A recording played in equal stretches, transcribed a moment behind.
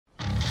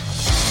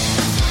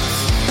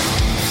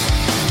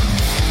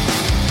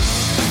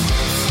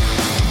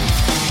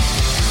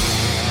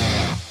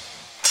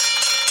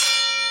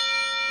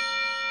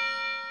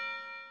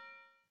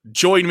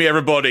Join me,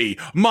 everybody.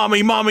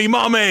 Mummy, mummy,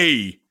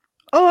 mummy.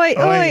 Oi,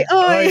 oi,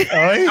 oi.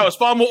 That was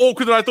far more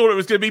awkward than I thought it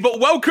was going to be, but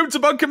welcome to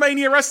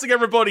Bunkermania Wrestling,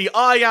 everybody.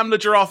 I am the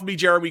giraffe, me,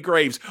 Jeremy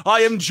Graves.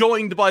 I am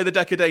joined by the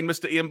decadane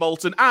Mr. Ian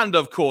Bolton and,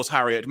 of course,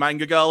 Harriet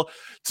Manga Girl.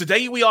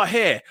 Today we are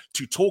here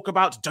to talk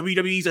about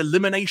WWE's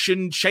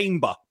Elimination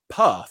Chamber,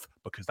 Perth,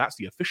 because that's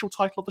the official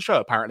title of the show,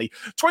 apparently,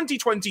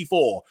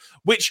 2024,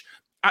 which,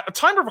 at the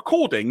time of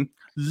recording,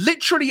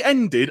 literally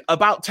ended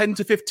about 10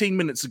 to 15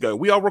 minutes ago.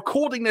 We are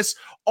recording this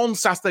on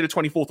Saturday, the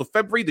 24th of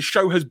February. The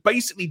show has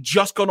basically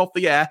just gone off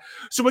the air.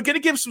 So we're going to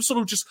give some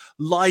sort of just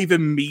live,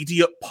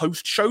 immediate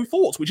post-show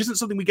thoughts, which isn't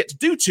something we get to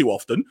do too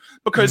often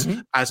because,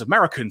 as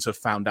Americans have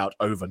found out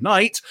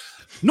overnight,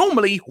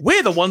 normally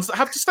we're the ones that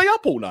have to stay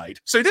up all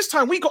night. So this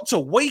time we got to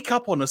wake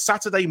up on a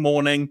Saturday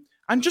morning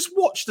and just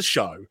watch the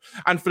show.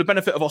 And for the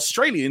benefit of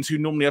Australians who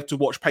normally have to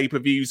watch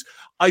pay-per-views,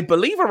 I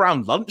believe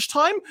around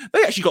lunchtime,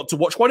 they actually got to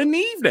watch one in the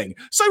evening.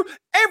 So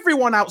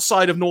everyone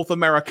outside of North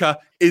America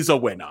is a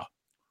winner.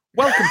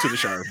 Welcome to the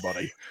show,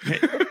 everybody.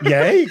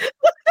 Yay.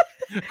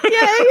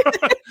 Yay.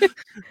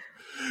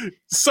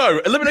 So,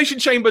 Elimination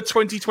Chamber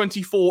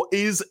 2024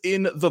 is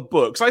in the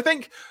books. I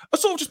think a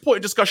sort of just point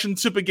of discussion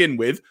to begin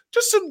with,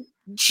 just some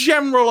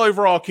general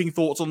overarching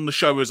thoughts on the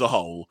show as a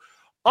whole.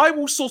 I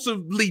will sort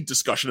of lead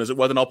discussion, as it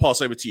were, then I'll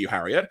pass over to you,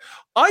 Harriet.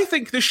 I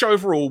think this show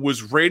overall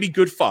was really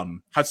good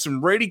fun. Had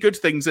some really good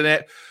things in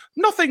it.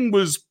 Nothing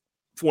was,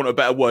 for want of a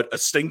better word, a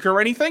stinker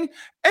or anything.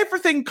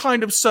 Everything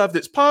kind of served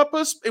its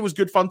purpose. It was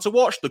good fun to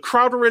watch. The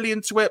crowd were really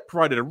into it,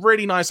 provided a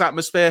really nice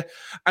atmosphere.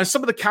 And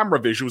some of the camera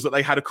visuals that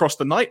they had across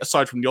the night,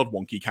 aside from the odd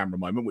wonky camera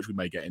moment, which we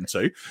may get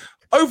into,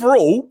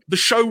 overall, the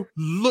show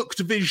looked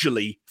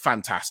visually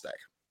fantastic.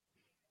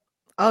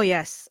 Oh,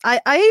 yes.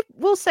 I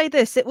will say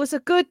this. It was a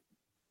good...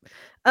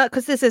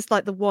 because this is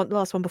like the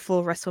last one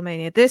before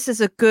WrestleMania. This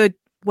is a good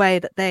way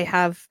that they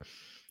have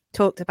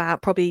talked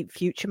about probably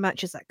future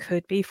matches that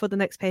could be for the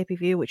next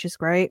pay-per-view, which is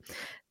great.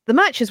 The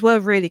matches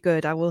were really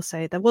good, I will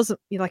say. There wasn't,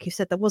 like you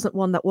said, there wasn't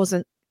one that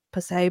wasn't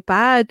per se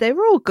bad. They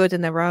were all good in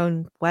their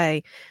own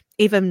way,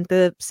 even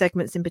the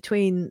segments in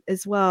between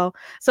as well.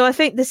 So I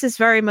think this is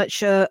very much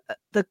the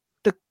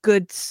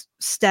good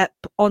step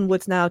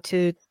onwards now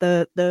to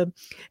the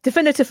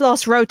definitive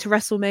last road to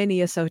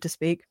WrestleMania, so to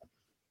speak.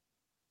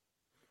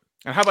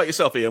 And how about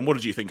yourself, Ian? What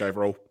did you think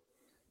overall?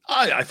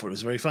 I thought it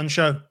was a very fun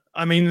show.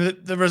 I mean,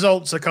 the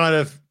results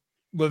are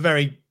were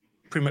very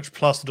pretty much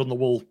plastered on the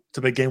wall to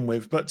begin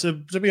with. But to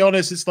be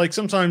honest, it's like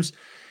sometimes,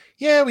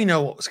 yeah, we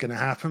know what's going to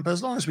happen, but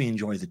as long as we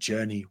enjoy the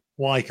journey,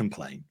 why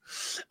complain?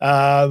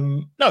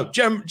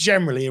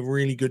 Generally a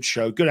really good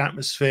show, good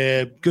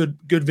atmosphere, good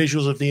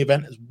visuals of the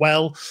event as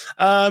well.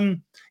 I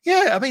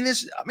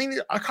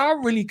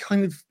can't really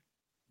kind of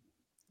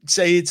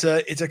say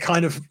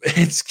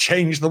it's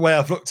changed the way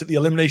I've looked at the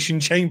Elimination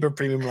Chamber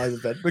Premium Live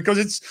event because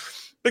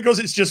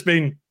it's just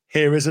been,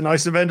 here is a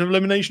nice event of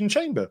Elimination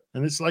Chamber,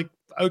 and it's like,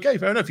 okay,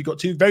 fair enough. You've got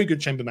two very good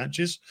chamber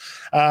matches.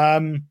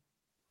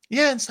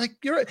 It's like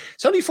you're right.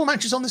 It's only 4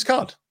 matches on this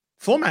card.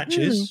 4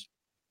 matches,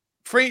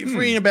 three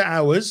and a bit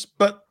hours.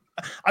 But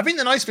I think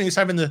the nice thing is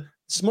having the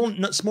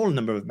smaller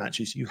number of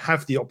matches. You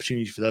have the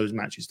opportunity for those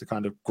matches to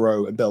kind of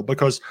grow and build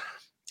because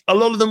a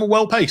lot of them are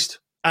well paced.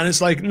 And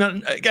it's like,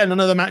 none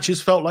of the matches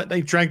felt like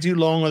they dragged you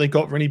long or they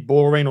got really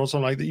boring or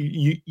something like that.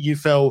 You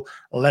felt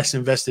less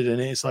invested in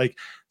it. It's like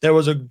there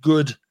was a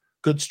good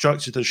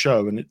structure to the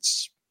show, and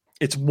it's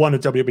one of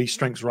WWE's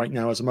strengths right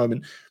now as a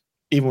moment,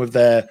 even with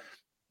their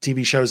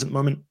TV shows at the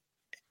moment.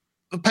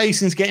 The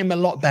pacing's getting a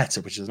lot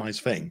better, which is a nice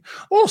thing.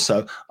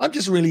 Also, I'm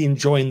just really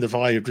enjoying the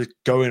vibe of just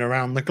going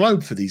around the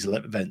globe for these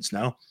events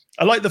now.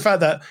 I like the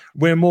fact that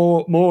we're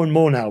more and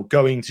more now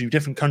going to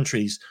different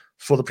countries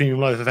for the Premium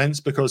Live events,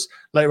 because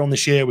later on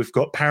this year we've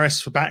got Paris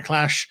for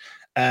Backlash,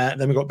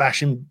 then we've got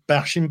Bash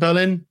in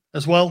Berlin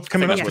as well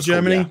coming up to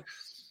Germany. Cool,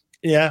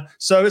 yeah,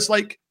 so it's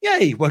like,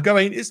 yay, we're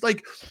going. It's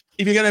like,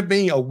 if you're going to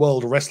be a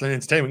world wrestling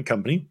entertainment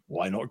company,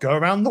 why not go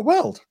around the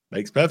world?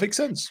 Makes perfect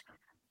sense.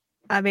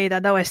 I mean, I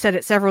know I said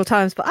it several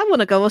times, but I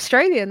want to go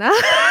Australia now.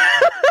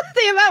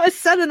 The amount of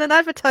selling and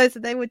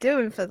advertising they were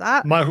doing for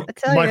that.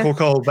 Michael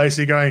Cole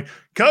basically going,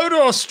 go to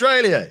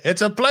Australia.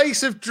 It's a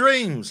place of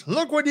dreams.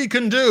 Look what you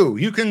can do.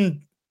 You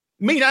can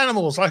meet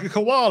animals like a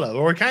koala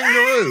or a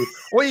kangaroo,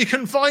 or you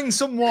can find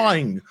some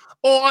wine,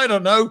 or I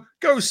don't know,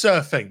 go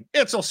surfing.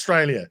 It's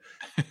Australia.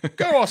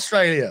 Go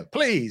Australia.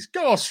 Please,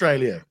 go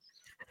Australia.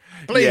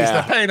 Please,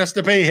 they're paying us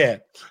to be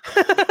here.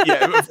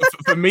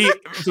 For me,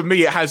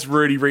 it has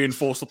really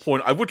reinforced the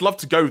point. I would love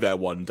to go there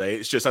one day.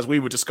 It's just, as we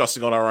were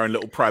discussing on our own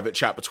little private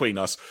chat between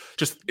us,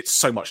 just it's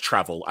so much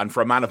travel. And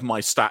for a man of my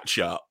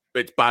stature,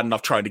 it's bad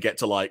enough trying to get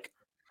to like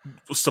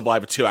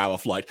survive a 2-hour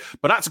flight.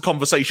 But that's a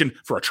conversation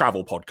for a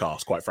travel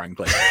podcast, quite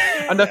frankly.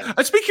 And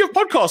speaking of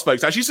podcasts,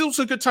 folks, actually, it's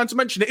also a good time to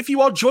mention it. If you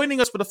are joining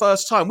us for the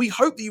first time, we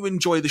hope that you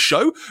enjoy the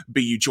show,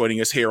 be you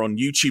joining us here on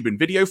YouTube in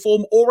video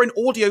form or in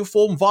audio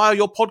form via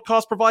your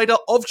podcast provider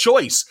of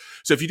choice.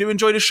 So if you do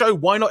enjoy the show,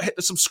 why not hit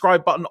the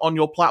subscribe button on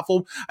your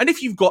platform? And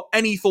if you've got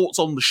any thoughts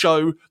on the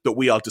show that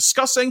we are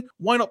discussing,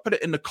 why not put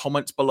it in the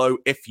comments below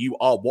if you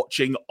are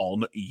watching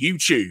on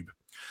YouTube?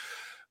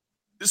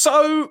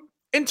 So,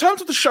 in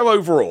terms of the show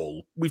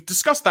overall, we've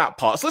discussed that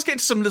part. So let's get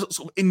into some little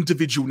sort of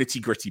individual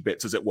nitty-gritty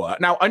bits, as it were.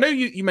 Now, I know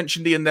you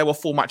mentioned, Ian, there were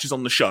 4 matches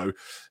on the show.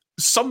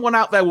 Someone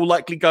out there will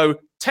likely go,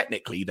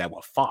 technically, there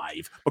were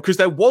 5, because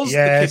there was the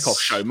kickoff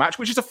show match,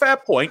 which is a fair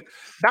point.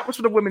 That was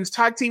for the women's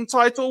tag team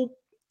title.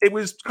 It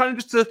was kind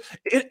of just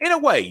in a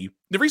way,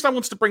 the reason I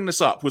wanted to bring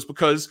this up was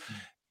because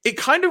it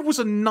kind of was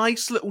a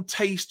nice little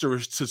taster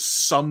as to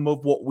some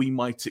of what we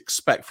might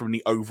expect from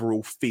the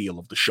overall feel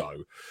of the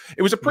show.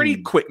 It was a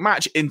pretty quick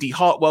match. Indy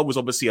Hartwell was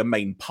obviously a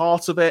main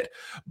part of it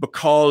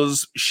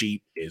because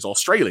she is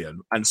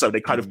Australian. And so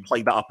they kind of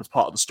played that up as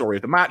part of the story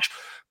of the match.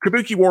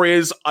 Kabuki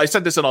Warriors, I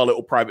said this in our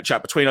little private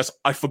chat between us,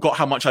 I forgot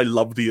how much I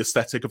love the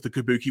aesthetic of the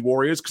Kabuki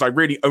Warriors because I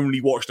really only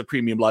watched the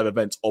premium live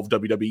events of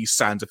WWE,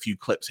 sans a few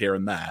clips here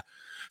and there.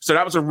 So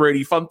that was a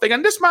really fun thing.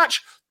 And this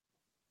match,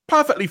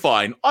 perfectly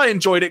fine. I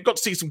enjoyed it. Got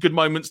to see some good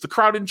moments. The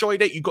crowd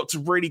enjoyed it. You got to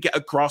really get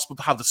a grasp of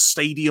how the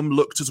stadium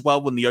looked as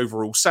well when the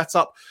overall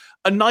setup.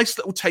 A nice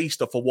little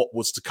taster for what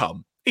was to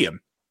come.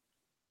 Ian.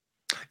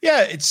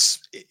 Yeah,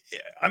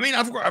 I mean,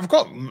 I've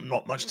got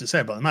not much to say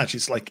about the match.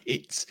 It's like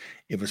it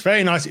was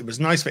very nice. It was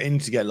nice for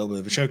Indy to get a little bit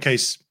of a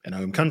showcase in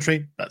home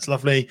country. That's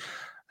lovely.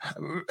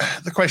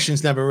 The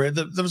question's the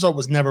result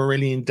was never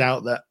really in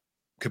doubt that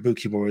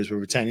Kabuki Warriors were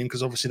retaining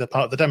because obviously they're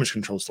part of the Damage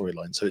Control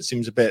storyline. So it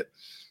seems a bit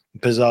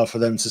bizarre for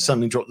them to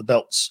suddenly drop the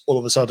belts all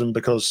of a sudden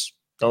because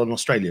they're in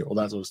Australia, all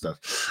that sort of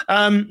stuff.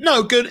 A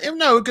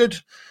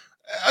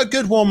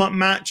good warm-up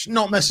match,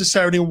 not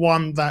necessarily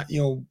one that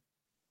you'll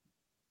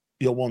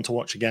want to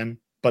watch again,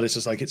 but it's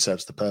just like it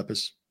serves the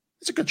purpose.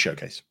 It's a good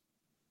showcase.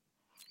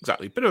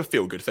 Exactly. Bit of a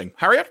feel-good thing.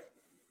 Harriet?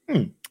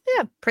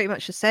 Yeah, pretty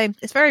much the same.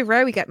 It's very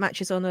rare we get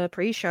matches on a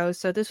pre-show,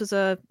 so this was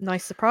a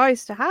nice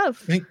surprise to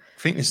have. I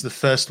think this is the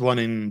first one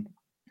in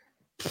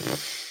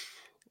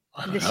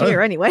this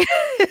year anyway.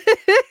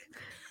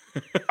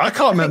 I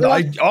can't remember.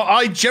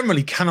 I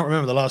generally cannot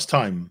remember the last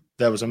time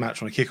there was a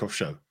match on a kickoff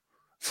show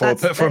for a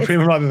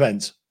premium live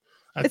event.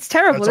 It's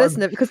terrible,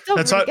 isn't it? Because don't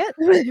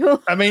really get them.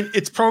 I mean,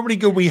 it's probably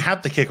good we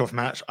had the kickoff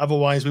match.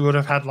 Otherwise, we would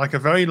have had like a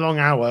very long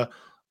hour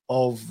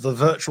of the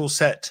virtual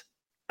set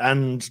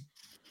and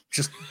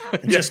just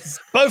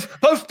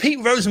both Pete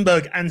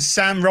Rosenberg and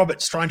Sam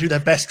Roberts trying to do their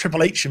best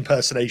Triple H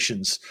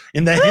impersonations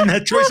in their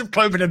choice of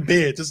clothing and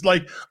beard. It's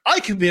like, I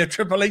can be a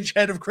Triple H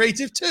head of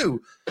creative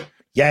too.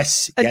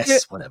 Yes,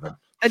 whatever.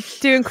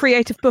 Doing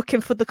creative booking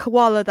for the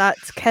koala that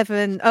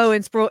Kevin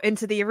Owens brought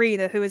into the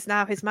arena, who is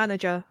now his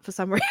manager for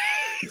some reason.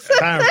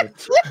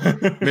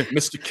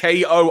 Mr.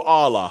 K.O.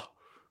 Arla.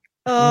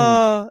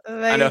 Oh,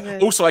 amazing.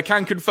 And also, I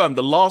can confirm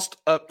the last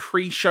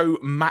pre-show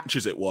match,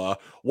 as it were,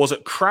 was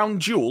at Crown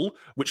Jewel,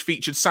 which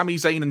featured Sami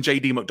Zayn and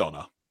JD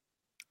McDonough.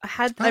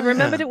 I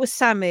remembered it was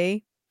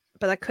Sami,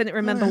 but I couldn't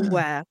remember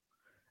where.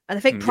 And I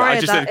think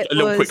prior to that, I just did a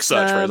little quick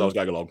search for it as I was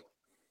going along.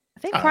 I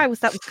think prior was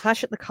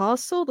Clash at the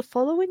Castle the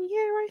following year,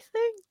 I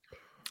think.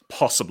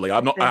 Possibly. I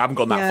haven't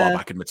gone that far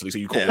back, admittedly, so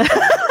you call me.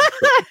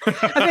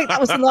 I think that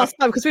was the last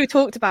time, because we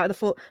talked about it. I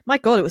thought, my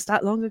God, it was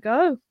that long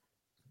ago.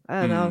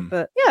 I don't know,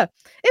 but yeah,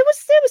 it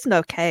was an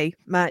okay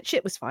match.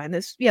 It was fine.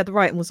 The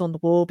writing was on the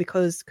wall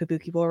because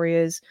Kabuki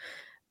Warriors,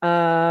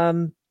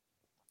 the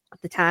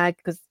tag,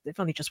 because they've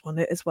only just won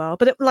it as well.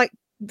 But like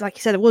you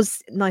said, it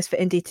was nice for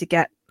Indy to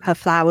get her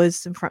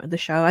flowers in front of the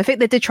show. I think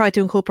they did try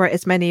to incorporate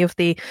as many of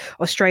the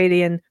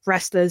Australian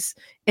wrestlers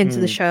into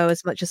the show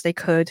as much as they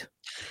could.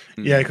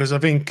 Yeah, because I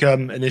think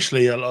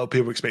initially a lot of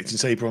people were expecting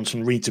Say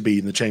Bronson Reed to be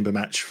in the chamber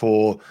match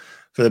for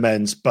the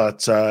men's,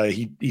 but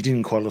he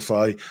didn't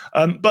qualify.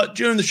 But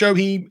during the show,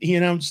 he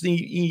announced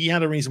he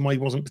had a reason why he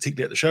wasn't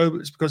particularly at the show, but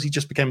it's because he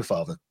just became a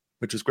father,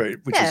 which was great,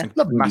 which is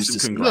lovely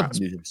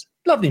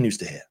news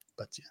to hear.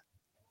 But yeah.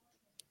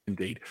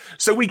 Indeed.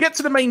 So we get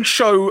to the main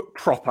show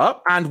proper,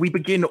 and we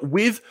begin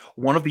with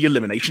one of the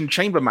Elimination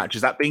Chamber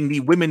matches, that being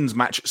the women's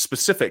match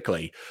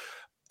specifically.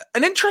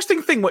 An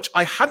interesting thing which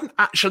I hadn't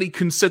actually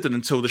considered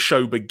until the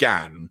show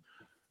began.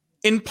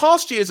 In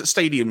past years at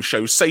stadium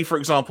shows, say, for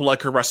example,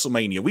 like a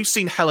WrestleMania, we've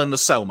seen Hell in a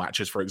Cell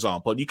matches, for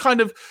example, and you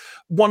kind of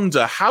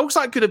wonder, how's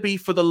that going to be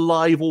for the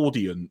live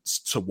audience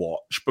to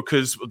watch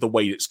because of the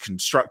way it's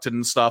constructed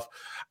and stuff?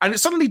 And it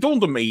suddenly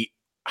dawned on me,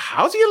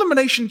 how's the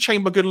Elimination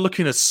Chamber going to look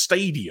in a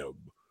stadium?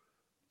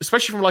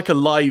 Especially from like a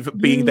live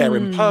being there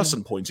in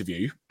person point of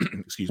view.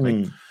 Excuse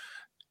me.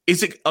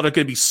 Are there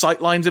going to be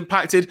sight lines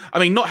impacted? I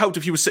mean, not helped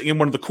if you were sitting in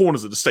one of the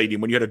corners of the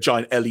stadium when you had a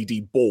giant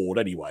LED board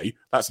anyway.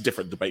 That's a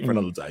different debate for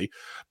another day.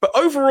 But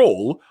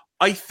overall,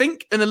 I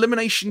think an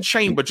Elimination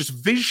Chamber just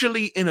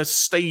visually in a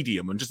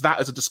stadium, and just that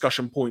as a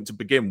discussion point to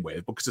begin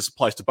with, because this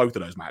applies to both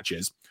of those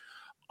matches,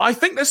 I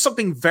think there's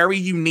something very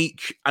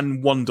unique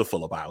and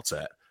wonderful about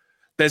it.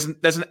 There's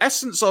an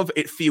essence of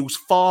it feels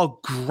far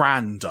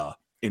grander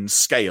in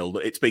scale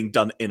that it's being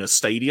done in a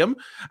stadium.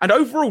 And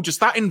overall, just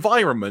that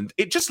environment,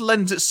 it just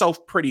lends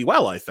itself pretty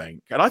well, I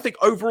think. And I think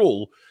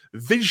overall,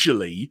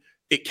 visually,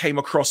 it came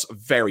across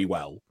very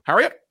well.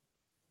 Harriet?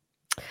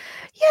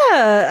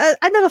 Yeah,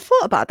 I never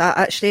thought about that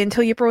actually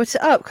until you brought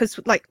it up, because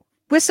like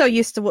we're so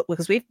used to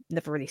because we've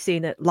never really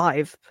seen it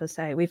live per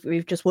se.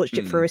 We've just watched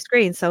it through a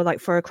screen. So like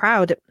for a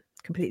crowd, it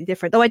completely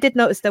different. Though I did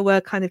notice there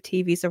were kind of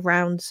TVs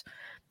around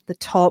the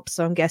top,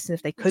 so I'm guessing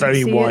if they couldn't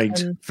very see wide,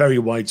 it, very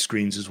wide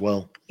screens as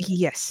well.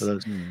 Yes.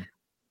 Mm.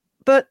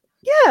 But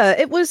yeah,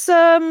 it was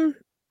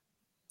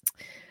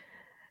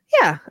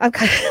yeah, I'm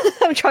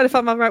trying to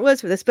find my right words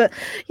for this, but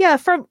yeah,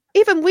 from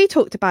even we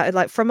talked about it,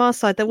 like from our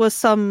side, there was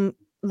some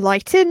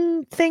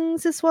lighting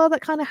things as well that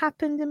kind of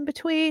happened in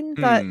between,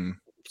 but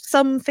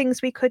some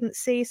things we couldn't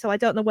see. So I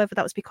don't know whether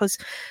that was because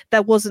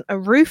there wasn't a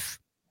roof,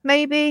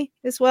 maybe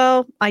as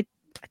well. I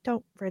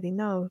don't really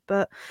know,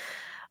 but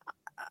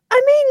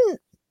I mean,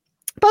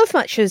 both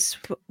matches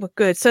were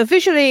good. So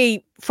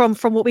visually, from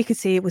what we could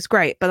see, it was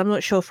great, but I'm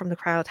not sure from the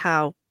crowd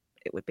how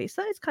it would be.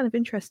 So it's kind of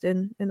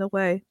interesting in a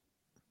way.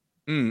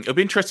 It'll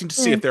be interesting to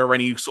see if there are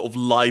any sort of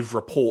live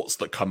reports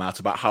that come out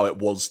about how it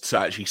was to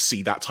actually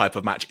see that type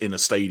of match in a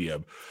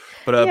stadium.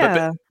 But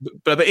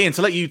Ian,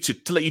 to let you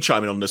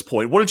chime in on this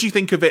point, what did you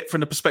think of it from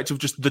the perspective of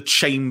just the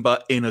chamber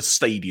in a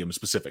stadium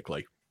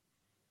specifically?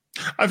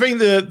 I think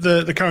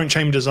the current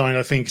chamber design,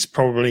 I think, is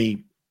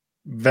probably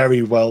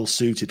very well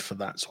suited for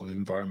that sort of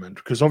environment,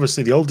 because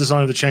obviously the old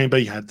design of the chamber,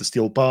 you had the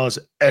steel bars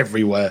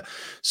everywhere,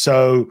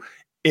 so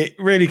it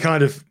really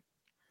kind of.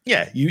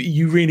 Yeah,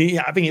 you really.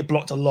 I think it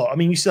blocked a lot. I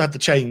mean, you still have the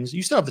chains.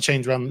 You still have the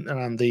chains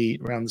around the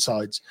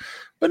sides,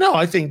 but no,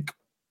 I think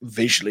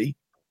visually,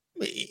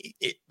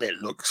 it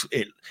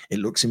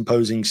looks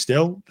imposing.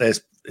 Still, there's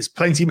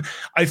plenty.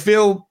 I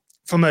feel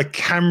from a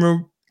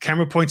camera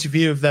point of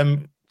view of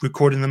them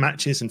recording the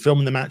matches and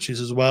filming the matches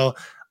as well,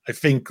 I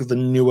think the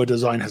newer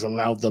design has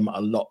allowed them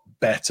a lot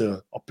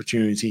better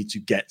opportunity to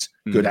get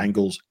good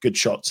angles, good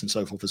shots, and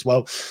so forth as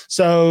well.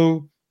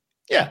 So,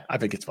 yeah, I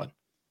think it's fun.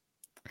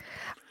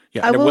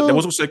 Yeah, there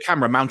was also a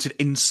camera mounted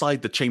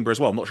inside the chamber as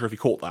well. I'm not sure if you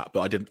caught that,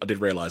 but I did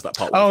realize that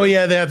part. Oh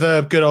yeah, they have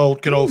a good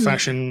old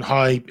fashioned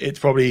high. It's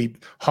probably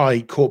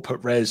high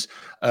corporate res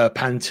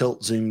pan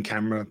tilt zoom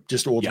camera,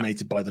 just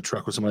automated by the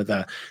truck or something like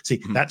that.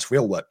 See, that's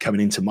real work coming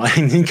into the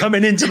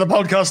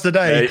podcast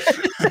today.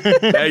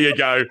 There you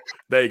go.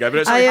 But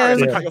sorry,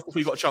 Harry, I cut you off before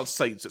you got a chance to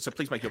say. So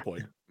please make your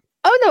point.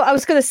 Oh no, I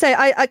was going to say,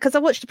 because I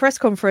watched the press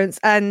conference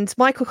and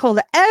Michael Cole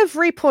at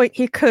every point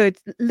he could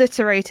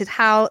reiterated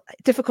how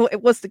difficult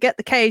it was to get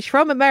the cage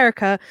from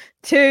America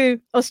to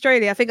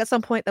Australia. I think at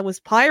some point there was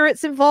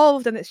pirates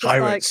involved, and it's just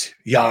pirates,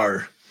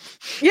 yar.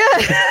 Yeah.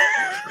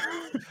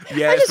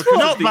 Yeah,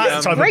 not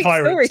that type of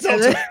pirates.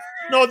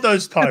 Not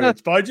those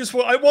pirates, but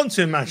I want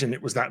to imagine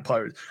it was that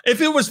pirate.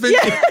 If it was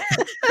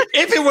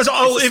if it was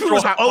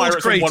old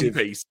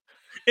creative.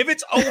 If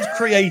it's old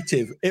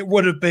creative, it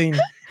would have been.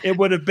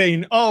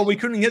 Oh, we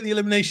couldn't get the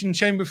Elimination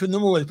Chamber from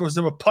them all because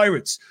there were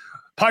pirates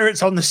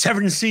on the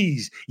seven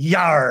seas.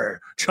 Yar,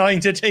 trying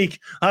to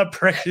take our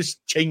precious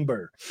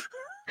chamber.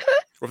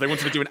 Or if they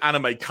wanted to do an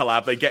anime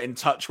collab, they get in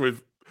touch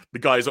with the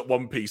guys at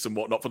One Piece and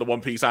whatnot for the One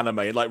Piece anime,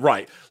 and like,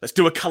 right, let's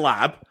do a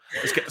collab.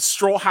 Let's get the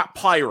Straw Hat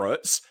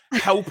Pirates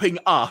helping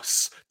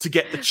us to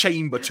get the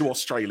chamber to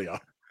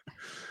Australia.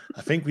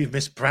 I think we've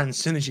missed brand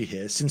synergy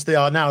here, since they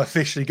are now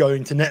officially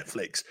going to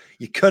Netflix.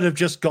 You could have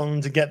just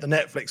gone to get the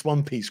Netflix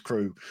One Piece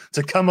crew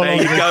to come along.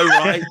 There you go,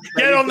 right?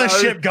 Get on the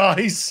ship,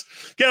 guys.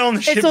 Get on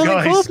the ship, guys. It's all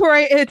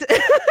incorporated.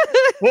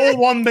 All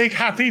one big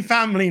happy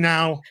family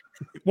now.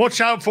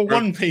 Watch out for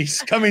One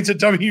Piece coming to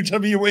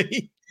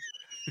WWE.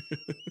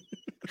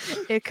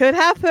 It could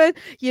happen.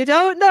 You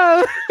don't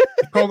know.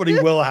 It probably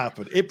will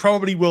happen. It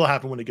probably will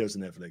happen when it goes to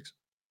Netflix.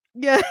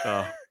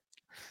 Yeah.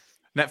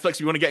 Netflix, if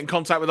you want to get in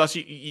contact with us,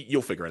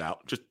 you'll figure it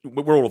out. Just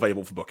we're all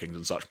available for bookings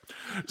and such.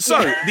 So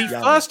the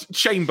first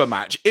chamber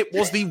match, it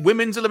was the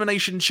women's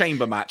elimination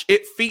chamber match.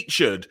 It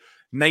featured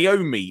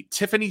Naomi,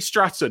 Tiffany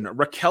Stratton,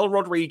 Raquel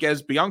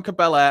Rodriguez, Bianca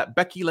Belair,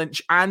 Becky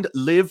Lynch, and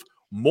Liv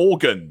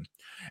Morgan.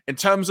 In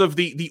terms of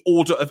the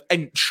order of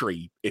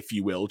entry, if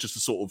you will, just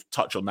to sort of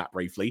touch on that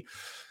briefly,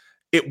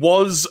 it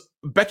was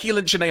Becky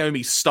Lynch and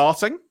Naomi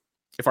starting,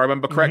 if I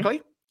remember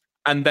correctly.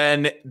 And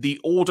then the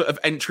order of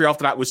entry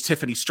after that was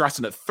Tiffany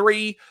Stratton at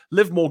 3,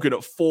 Liv Morgan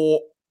at 4,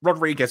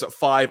 Rodriguez at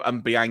 5,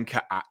 and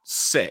Bianca at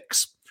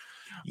 6.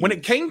 When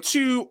it came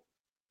to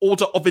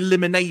order of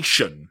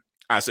elimination,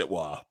 as it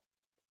were,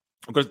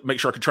 I'm going to make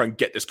sure I can try and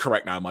get this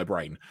correct now in my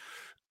brain.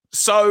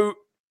 So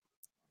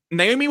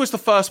Naomi was the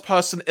first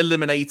person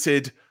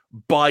eliminated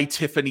by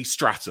Tiffany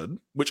Stratton,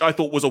 which I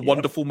thought was a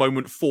wonderful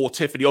moment for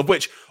Tiffany, of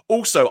which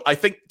also I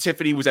think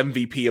Tiffany was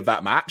MVP of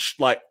that match.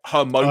 Like,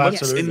 her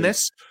moments in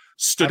this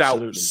stood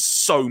out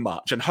so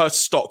much, and her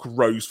stock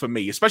rose for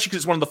me, especially because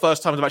it's one of the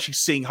first times I'm actually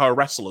seeing her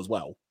wrestle as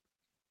well.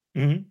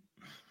 Mm-hmm.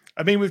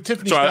 I mean, with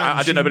Tiffany, sorry,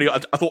 I didn't know.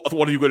 I thought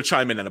one of you were going to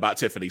chime in then about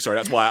Tiffany. Sorry,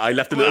 that's why I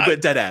left a little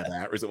bit dead air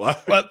there, as it were.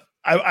 Well,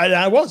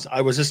 I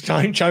was just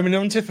chiming in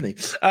on Tiffany.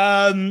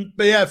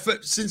 But yeah,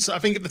 since I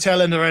think at the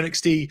tail end of her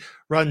NXT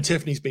run,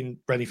 Tiffany's been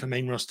ready for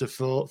main roster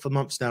for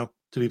months now.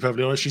 To be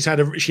perfectly honest, she had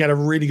a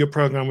really good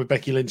program with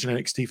Becky Lynch and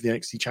NXT for the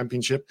NXT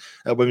Championship,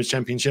 Women's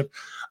Championship.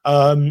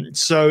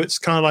 So it's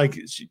kind of like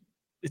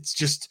it's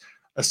just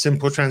a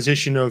simple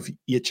transition of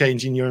you're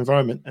changing your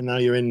environment, and now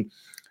you're in.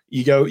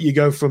 You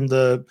go from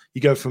the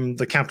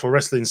Capital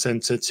Wrestling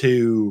Center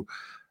to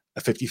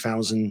a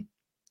 50,000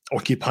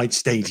 occupied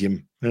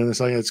stadium. And it's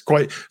like, it's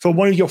quite, for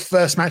one of your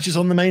first matches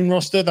on the main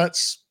roster,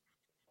 that's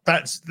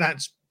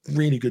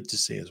really good to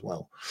see as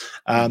well.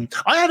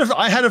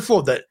 I had a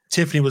thought that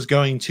Tiffany was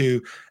going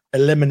to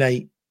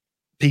eliminate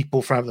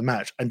people throughout the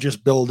match and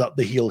just build up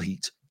the heel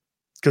heat.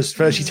 Because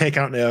first you take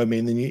out Naomi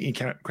and then you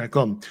crack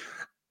on.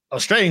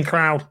 Australian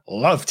crowd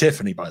love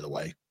Tiffany, by the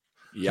way.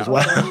 Yeah. As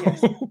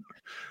well.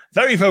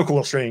 Very vocal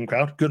Australian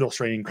crowd. Good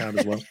Australian crowd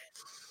as well.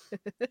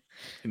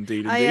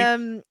 Indeed.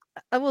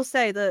 I will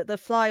say the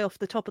fly off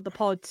the top of the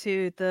pod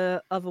to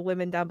the other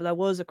women down below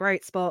was a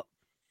great spot.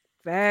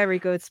 Very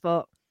good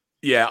spot.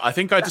 Yeah, I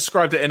think I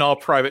described it in our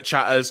private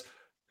chat as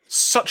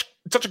such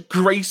a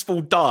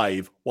graceful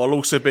dive while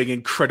also being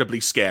incredibly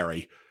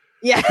scary.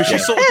 Yeah. Because she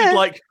sort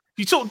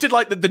of did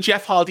like the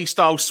Jeff Hardy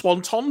style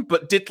swanton,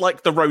 but did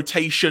like the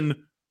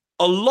rotation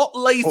a lot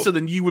later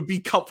than you would be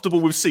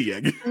comfortable with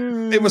seeing.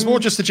 It was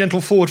more just a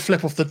gentle forward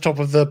flip off the top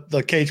of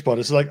the cage pod.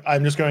 It's like,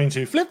 I'm just going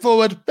to flip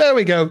forward. There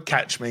we go.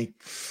 Catch me.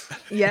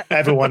 Yeah.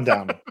 Everyone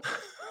down.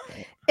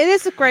 It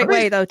is a great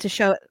way, though, to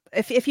show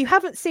if you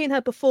haven't seen her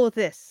before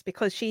this,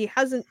 because she's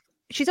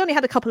only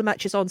had a couple of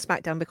matches on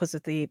SmackDown because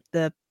of the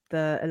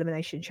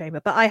Elimination Chamber,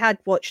 but I had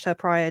watched her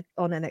prior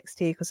on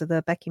NXT because of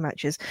the Becky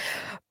matches.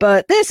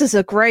 But this is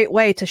a great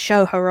way to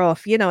show her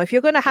off. You know, if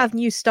you're going to have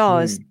new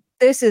stars,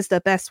 this is the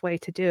best way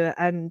to do it.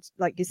 And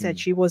like you said,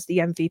 she was the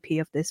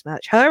MVP of this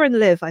match. Her and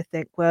Liv, I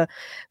think, were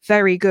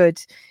very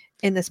good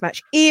in this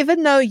match.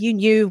 Even though you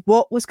knew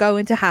what was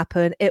going to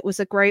happen, it was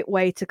a great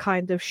way to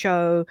kind of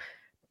show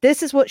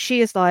this is what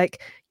she is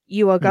like.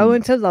 You are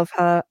going to love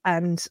her.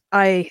 And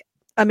I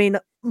mean,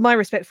 my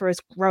respect for her has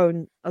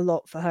grown a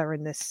lot for her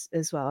in this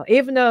as well.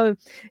 Even though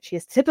she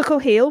is typical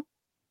heel,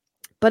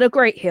 but a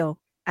great heel.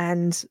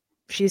 And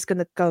she's going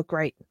to go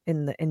great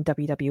in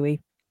WWE.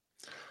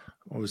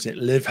 What was it?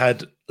 Liv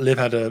had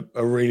a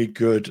really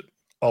good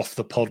off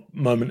the pod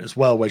moment as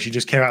well, where she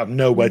just came out of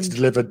nowhere to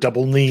deliver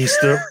double knees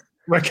to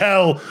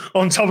Raquel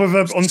on top of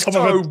a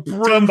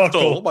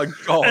turnbuckle. Oh my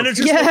god! And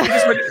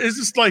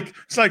it's like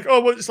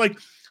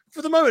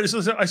for the moment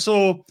I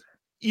saw,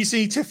 you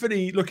see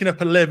Tiffany looking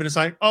up at Liv and it's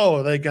like, oh,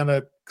 are they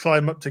gonna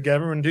climb up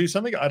together and do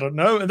something? I don't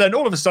know. And then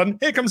all of a sudden,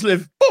 here comes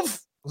Liv.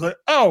 Poof! I was like,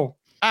 oh,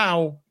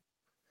 ow.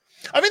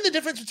 I think the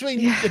difference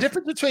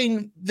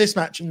between this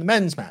match and the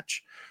men's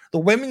match, the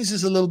women's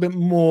is a little bit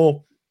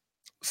more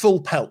full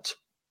pelt,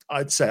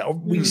 I'd say.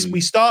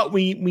 We start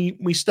with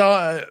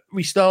a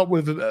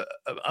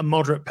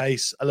moderate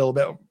pace a little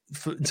bit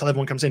until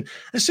everyone comes in.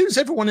 As soon as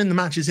everyone in the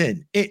match is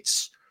in,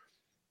 it's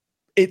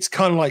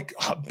kind of like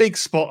big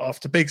spot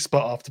after big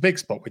spot after big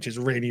spot, which is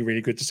really,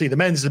 really good to see. The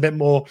men's is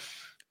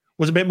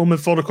was a bit more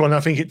methodical, and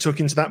I think it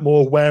took into that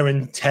more wear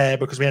and tear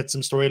because we had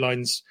some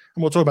storylines,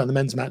 and we'll talk about the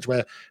men's match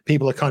where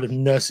people are kind of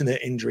nursing their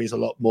injuries a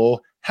lot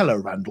more. Hello,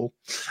 Randall.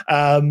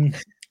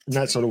 In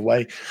that sort of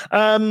way.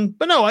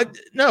 But no,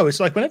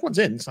 it's like when everyone's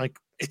in,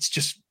 it's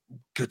just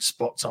good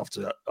spots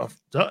after the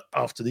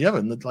other.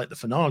 And like the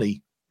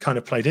finale kind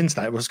of played into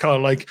that. It was kind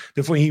of like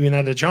before you even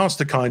had a chance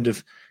to kind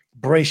of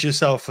brace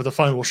yourself for the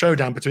final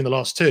showdown between the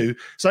last two,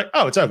 it's like,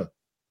 oh, it's over.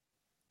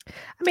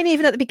 I mean,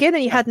 even at the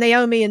beginning, you had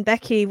Naomi and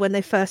Becky when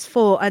they first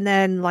fought, and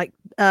then like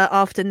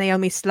after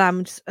Naomi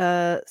slammed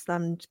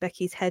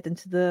Becky's head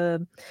into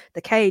the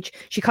cage,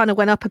 she kind of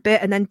went up a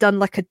bit and then done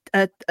like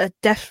a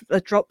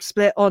drop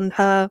split on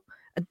her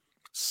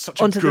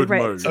onto the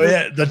ring. Oh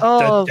yeah, the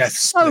death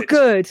so split.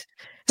 Good.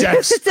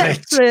 Death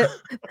split.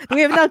 We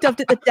have now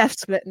dubbed it the death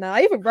split. Now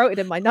I even wrote it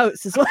in my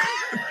notes as well.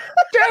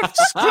 Death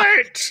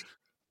split.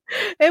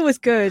 It was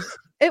good.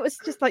 It was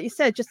just like you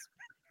said, just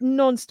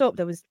non-stop.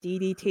 There was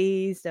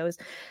DDTs, there was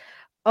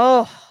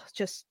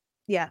just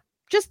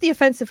the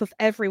offensive of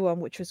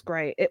everyone, which was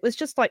great. It was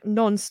just like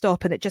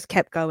non-stop and it just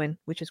kept going,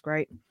 which is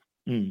great.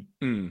 In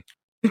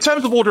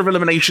terms of order of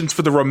eliminations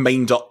for the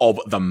remainder of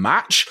the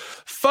match,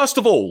 first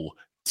of all,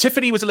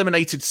 Tiffany was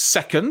eliminated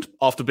second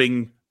after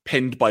being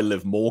pinned by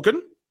Liv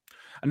Morgan,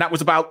 and that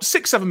was about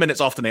 6-7 minutes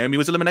after Naomi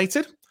was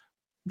eliminated.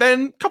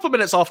 Then a couple of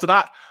minutes after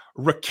that,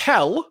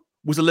 Raquel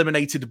was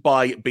eliminated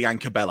by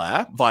Bianca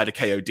Belair via the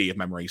KOD, if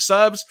memory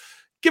serves.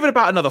 Give it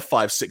about another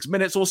 5-6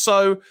 minutes or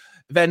so.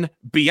 Then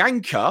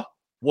Bianca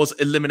was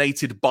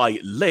eliminated by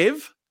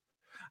Liv.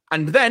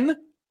 And then,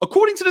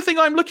 according to the thing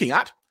I'm looking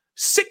at,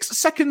 6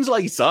 seconds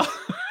later,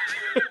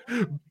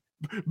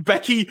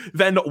 Becky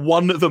then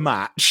won the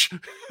match.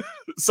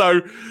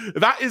 So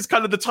that is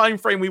kind of the time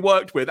frame we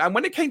worked with. And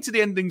when it came to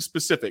the ending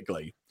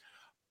specifically,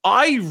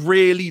 I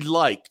really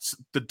liked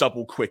the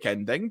double quick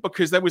ending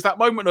because there was that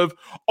moment of,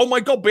 oh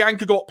my God,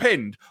 Bianca got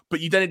pinned, but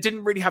then it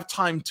didn't really have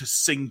time to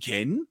sink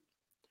in.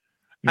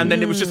 And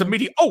then it was just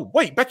immediate, oh,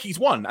 wait, Becky's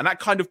won. And that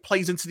kind of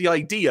plays into the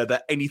idea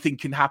that anything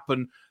can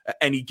happen at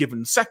any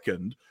given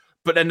second.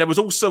 But then there was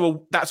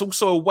that's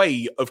also a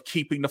way of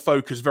keeping the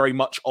focus very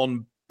much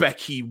on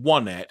Becky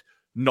won it,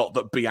 not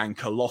that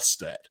Bianca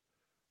lost it,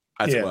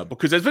 as it were.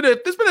 Because there's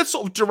been a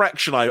sort of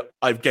direction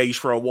I've gauged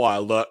for a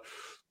while that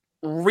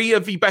Rhea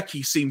v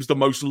Becky seems the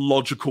most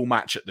logical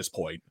match at this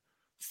point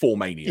for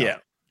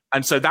Mania.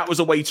 And so that was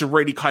a way to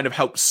really kind of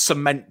help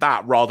cement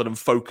that rather than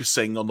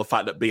focusing on the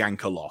fact that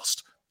Bianca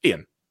lost.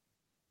 Ian.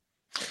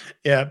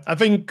 Yeah, I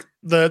think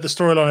the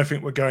storyline I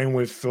think we're going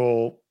with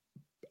for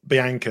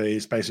Bianca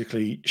is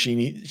basically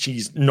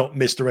she's not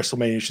missed a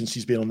WrestleMania since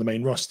she's been on the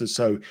main roster,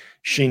 so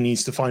she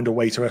needs to find a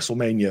way to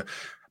WrestleMania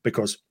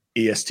because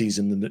EST's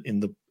in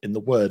the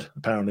word.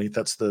 Apparently,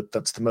 that's the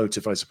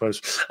motive, I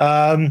suppose.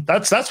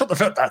 That's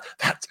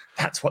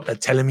what they're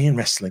telling me in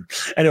wrestling.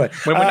 Anyway,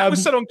 when that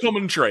was said on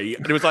commentary,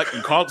 and it was like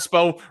you can't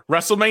spell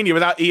WrestleMania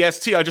without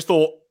EST, I just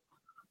thought,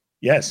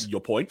 yes,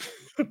 your point.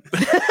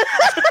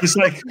 It's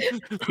like,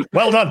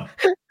 well done.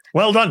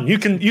 You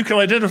can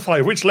identify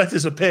which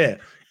letters appear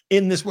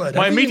in this word.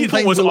 My immediate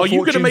thought was, are you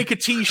going to make a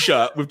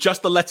T-shirt with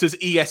just the letters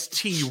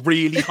EST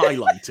really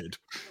highlighted?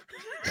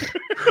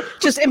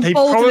 Just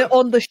embolden it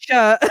on the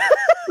shirt.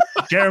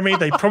 Jeremy,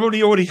 they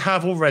probably already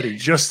have already.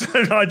 Just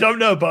I don't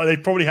know, but they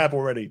probably have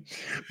already.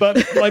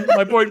 But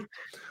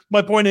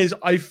my point is,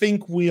 I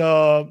think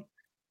either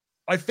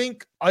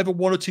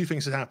one or two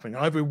things are happening.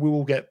 Either we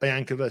will get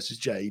Bianca versus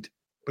Jade,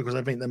 because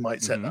I think they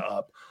might set that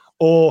up,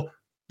 or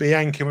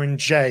Bianca and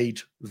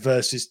Jade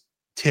versus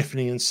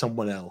Tiffany and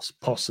someone else,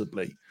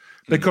 possibly.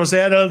 Because they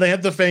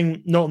had the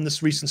thing, not on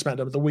this recent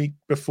SmackDown, but the week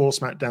before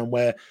SmackDown,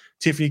 where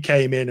Tiffany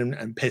came in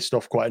and pissed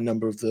off quite a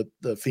number of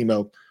the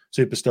female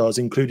superstars,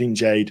 including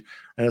Jade.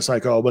 And it's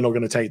like, oh, we're not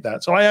going to take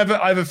that. So I have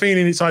a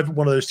feeling it's either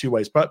one of those two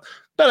ways. But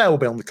that will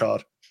be on the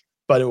card.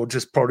 But it will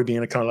just probably be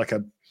in a kind of like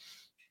a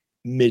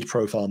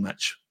mid-profile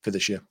match for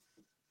this year.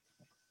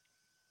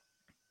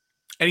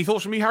 Any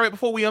thoughts from you, Harriet,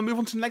 before we move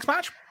on to the next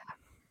match?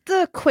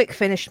 The quick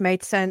finish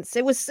made sense.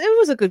 It was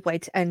a good way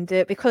to end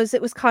it because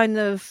it was kind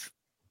of...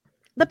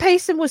 The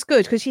pacing was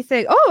good because you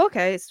think, oh,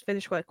 okay, it's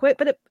finished quite quick,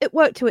 but it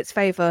worked to its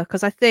favor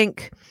because I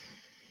think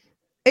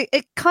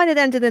it kind of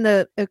ended in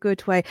a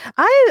good way.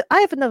 I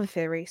have another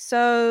theory.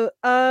 So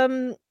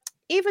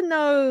even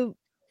though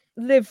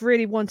Liv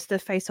really wanted to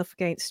face off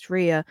against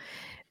Rhea,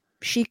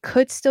 she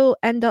could still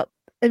end up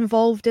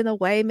involved in a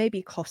way,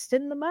 maybe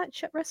costing the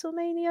match at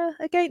WrestleMania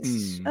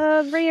against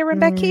Rhea and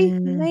Becky.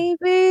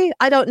 Maybe,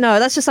 I don't know.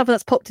 That's just something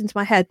that's popped into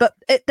my head. But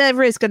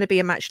there is going to be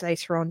a match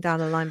later on down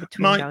the line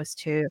between those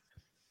two.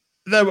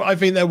 I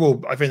think there will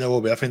be. I think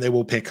they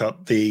will pick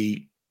up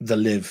the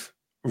Liv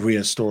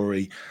Rhea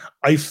story.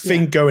 I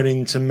think going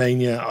into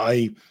Mania,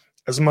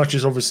 as much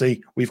as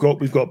obviously we've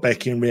got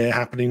Becky and Rhea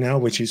happening now,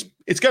 which is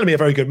it's going to be a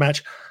very good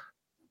match.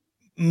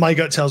 My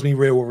gut tells me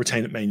Rhea will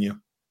retain at Mania.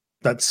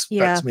 That's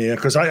me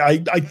because I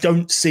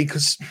don't see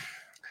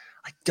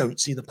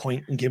the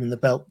point in giving the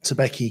belt to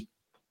Becky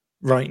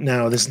right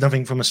now. There's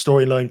nothing from a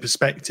storyline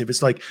perspective.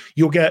 It's like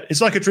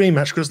it's like a dream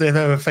match because they've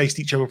never faced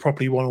each other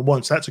properly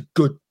one-on-one. So that's a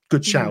good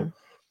shout.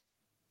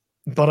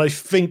 But I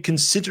think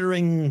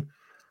considering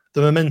the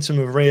momentum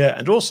of Rhea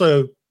and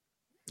also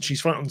she's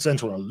front and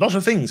center on a lot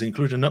of things,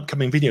 including an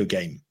upcoming video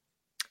game,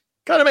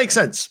 kind of makes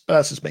sense. But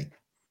that's just me.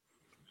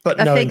 But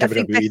no, in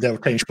WWE, they'll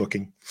change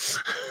booking.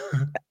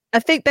 I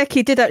think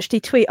Becky did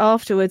actually tweet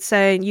afterwards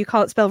saying you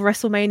can't spell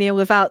WrestleMania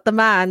without the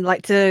man,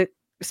 like to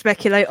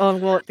speculate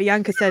on what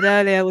Bianca said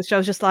earlier, which I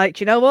was just like,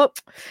 you know what?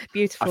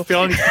 Beautiful. I feel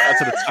I need to add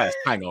to the test.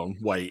 Hang on,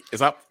 wait.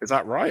 Is that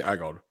right?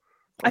 Hang on.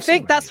 I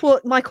think that's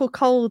what Michael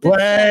Cole did.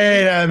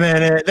 Wait a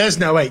minute. There's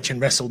no H in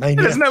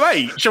WrestleMania. There's no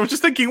H. I was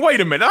just thinking, wait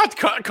a minute,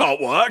 that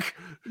can't work.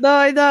 No,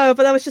 I know,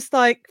 but I was just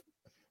like,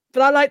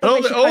 but I like the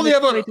way all the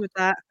other with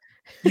that.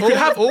 You could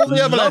have all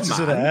the other letters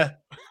are there.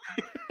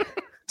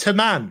 To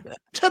man.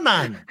 To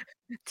man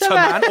or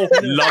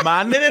la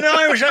man. In an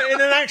Irish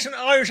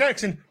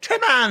accent. To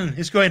man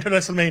is going to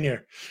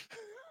WrestleMania.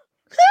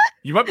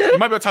 You might be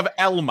able to have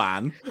L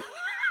man.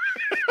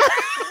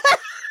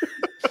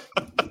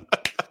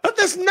 But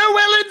there's no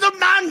L in the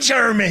man,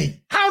 Jeremy.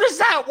 How does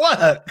that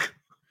work?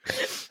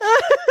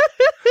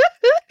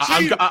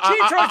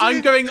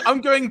 I'm going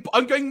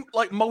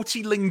like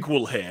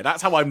multilingual here.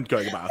 That's how I'm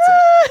going about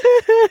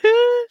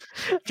it.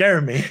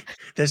 Jeremy,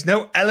 there's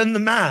no L in the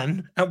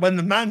man, and when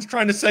the man's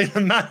trying to say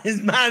the man is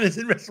in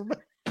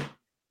WrestleMania.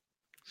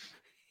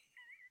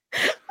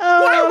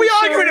 Why are we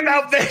arguing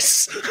about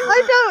this?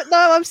 I don't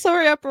know. I'm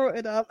sorry I brought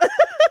it up.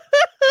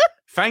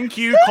 Thank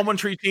you,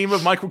 commentary team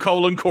of Michael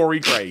Cole and Corey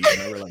Graves.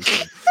 No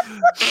relation.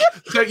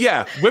 So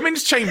yeah,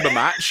 women's chamber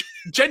match.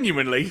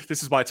 Genuinely,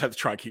 this is my attempt to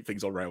try and keep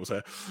things on rails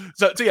here.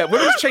 So yeah,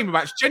 women's chamber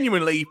match.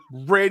 Genuinely,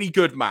 really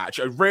good match.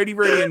 I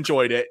really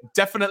enjoyed it.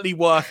 Definitely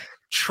worth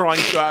trying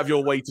to go out of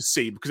your way to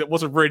see because it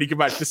was a really good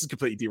match. This is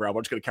completely derailed.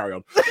 I'm just going to carry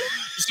on.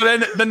 So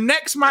then the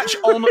next match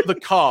on the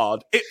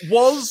card, it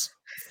was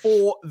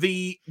for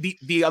the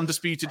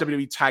undisputed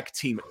WWE Tag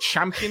Team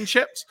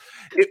Championships.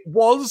 It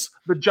was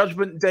the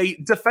Judgment Day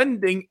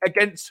defending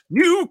against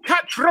New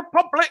Catch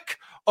Republic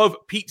of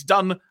Pete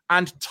Dunne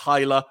and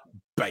Tyler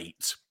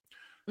Bate.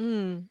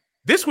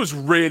 This was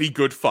really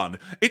good fun.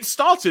 It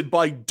started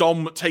by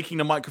Dom taking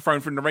the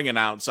microphone from the ring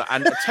announcer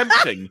and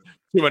attempting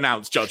to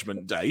announce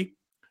Judgment Day,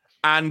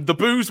 and the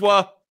boos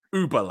were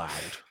uber loud.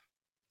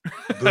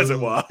 As it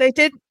were. They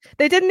didn't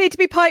need to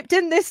be piped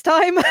in this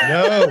time.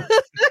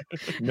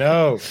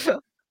 No. So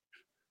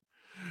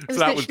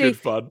that was good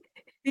fun.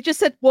 He just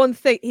said one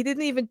thing. He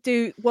didn't even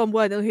do one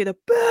word. He'll hear the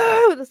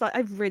boo. It's like,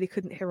 I really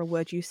couldn't hear a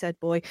word you said,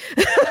 boy.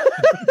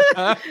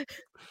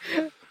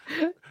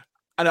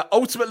 And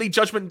ultimately,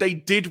 Judgment Day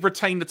did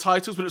retain the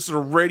titles, but it's a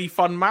really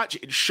fun match.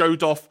 It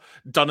showed off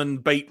Dunn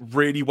and Bate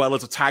really well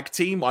as a tag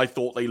team. I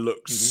thought they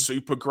looked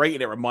super great,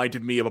 and it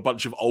reminded me of a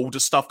bunch of older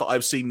stuff that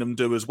I've seen them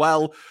do as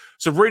well.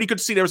 So really good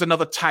to see there was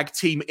another tag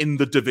team in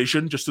the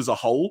division, just as a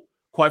whole,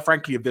 quite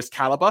frankly, of this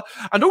caliber.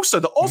 And also,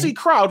 the Aussie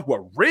crowd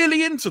were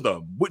really into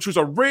them, which was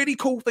a really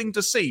cool thing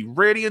to see,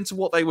 really into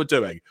what they were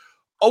doing.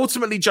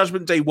 Ultimately,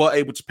 Judgment Day were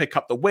able to pick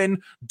up the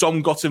win.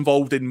 Dom got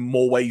involved in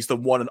more ways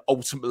than one, and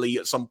ultimately,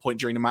 at some point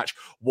during the match,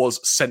 was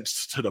sent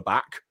to the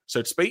back,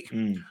 so to speak.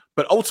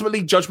 But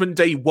ultimately, Judgment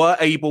Day were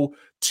able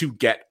to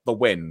get the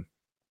win.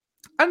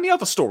 And the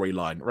other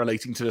storyline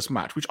relating to this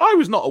match, which I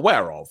was not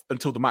aware of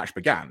until the match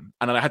began,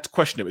 and then I had to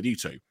question it with you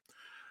two.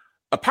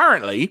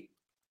 Apparently,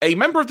 a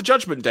member of the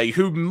Judgment Day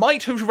who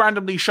might have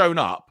randomly shown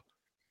up,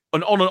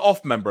 an on and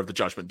off member of the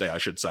Judgment Day, I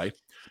should say,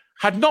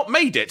 had not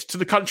made it to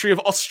the country of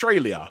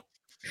Australia,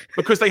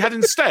 because they had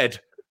instead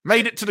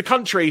made it to the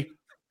country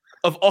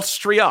of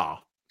Austria.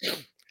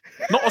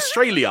 Not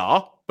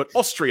Australia, but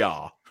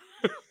Austria.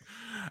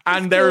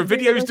 And there are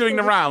videos doing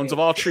the rounds of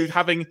R-Truth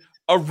having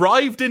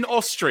arrived in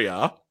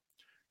Austria,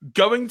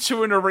 going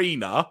to an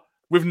arena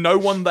with no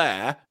one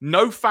there,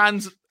 no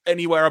fans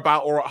anywhere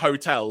about or at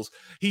hotels.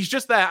 He's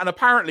just there and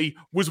apparently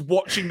was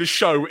watching the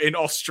show in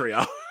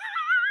Austria.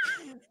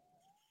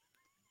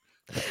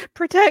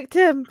 Protect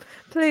him,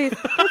 please.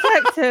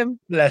 Protect him.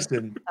 Bless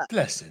him.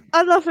 Bless him.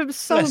 I love him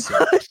so Bless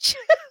him. much.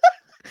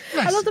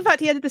 I love the fact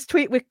he ended this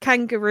tweet with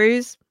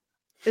kangaroos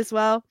as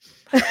well.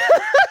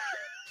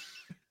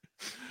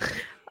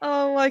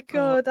 Oh my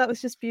god, that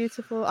was just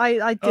beautiful. I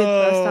did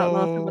burst out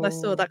laughing when I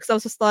saw that, because I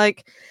was just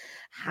like,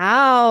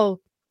 how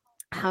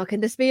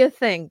can this be a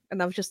thing?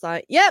 And I was just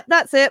like, yep,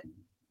 that's it.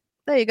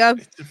 There you go.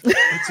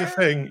 It's a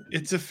thing.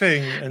 It's a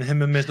thing. And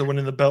him and Miz are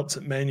winning the belts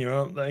at Mania,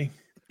 aren't they?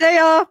 They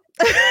are.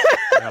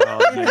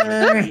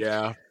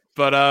 Yeah.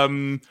 But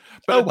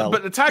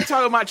the tag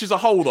title match as a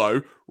whole,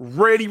 though,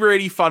 really,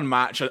 really fun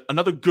match.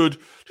 Another good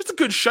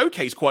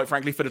showcase, quite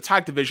frankly, for the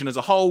tag division as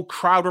a whole.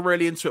 Crowd are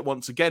really into it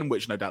once again,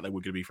 which no doubt they were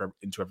going to be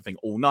into everything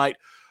all night.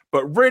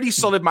 But really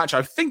solid match.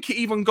 I think it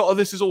even got a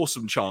 "This Is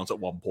Awesome" chance at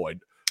one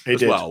point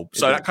as well.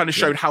 So that kind of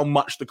showed how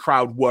much the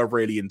crowd were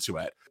really into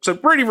it. So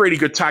really, really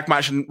good tag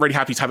match, and really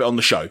happy to have it on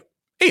the show.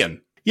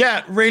 Ian.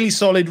 Yeah, really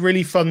solid,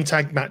 really fun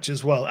tag match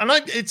as well. And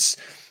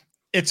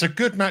it's a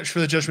good match for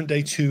the Judgment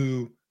Day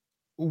to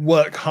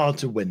work hard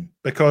to win,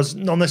 because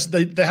unless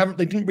they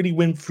didn't really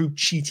win through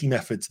cheating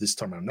methods this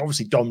time around.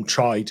 Obviously, Dom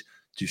tried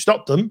to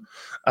stop them,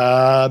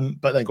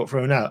 but then got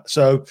thrown out.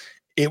 So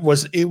it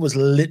was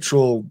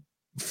literal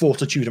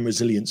fortitude and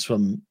resilience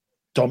from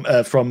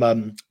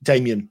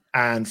Damien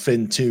and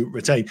Finn to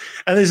retain.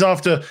 And this is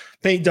after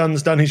Pete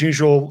Dunne's done his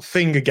usual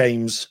finger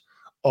games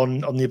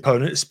on the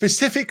opponent,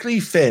 specifically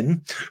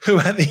Finn, who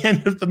at the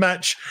end of the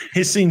match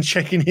is seen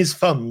checking his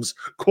thumbs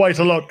quite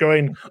a lot,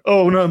 going,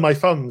 "Oh no, my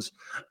thumbs.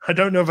 I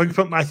don't know if I can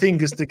put my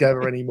fingers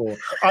together anymore.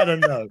 I don't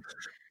know."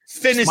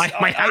 Finn is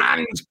my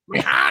hand.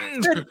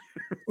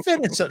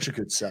 Finn is such a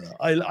good seller.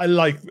 I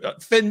like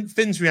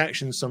Finn's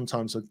reactions.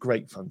 Sometimes are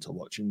great fun to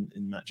watch in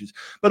matches,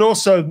 but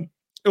also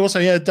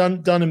yeah,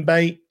 Dunn and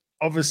Bate.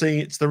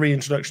 Obviously, it's the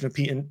reintroduction of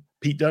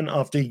Pete Dunne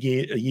after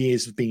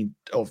years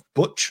of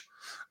Butch.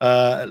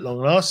 At long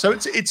last, so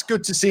it's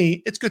good to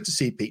see. It's good to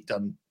see Pete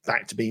Dunne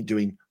back to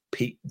doing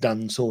Pete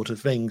Dunne sort of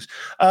things.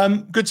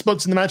 Good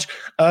spots in the match.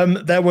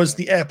 There was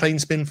the airplane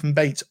spin from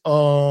Bate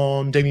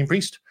on Damian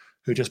Priest,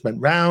 who just went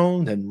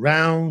round and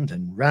round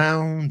and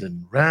round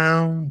and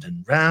round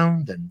and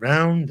round and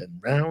round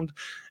and round,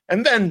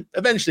 and then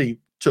eventually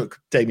took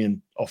Damian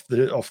off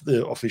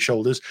his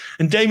shoulders.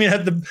 And Damian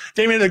had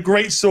a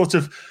great sort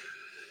of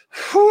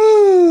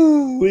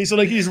whoo. He's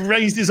like he's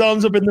raised his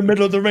arms up in the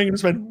middle of the ring and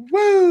just went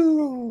woo.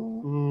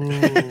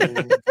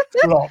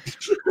 Flop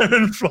and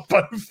then flop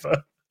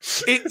over.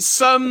 It's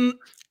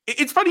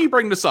funny you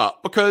bring this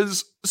up,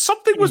 because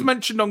something was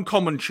mentioned on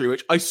commentary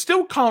which I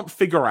still can't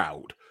figure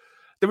out.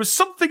 There was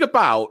something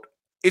about,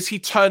 is he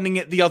turning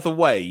it the other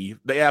way,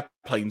 the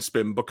airplane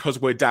spin, because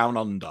we're down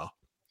under?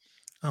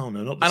 Oh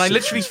no, not. And I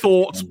literally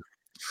thought,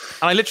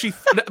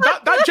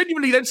 that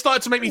genuinely then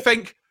started to make me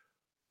think,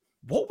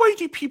 what way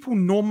do people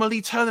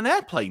normally turn an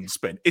airplane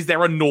spin? Is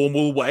there a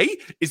normal way?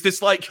 Is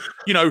this like,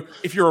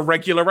 if you're a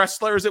regular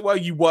wrestler, as it were,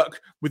 you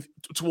work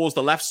towards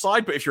the left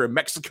side, but if you're in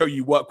Mexico,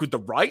 you work with the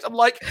right? I'm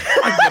like,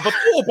 I've never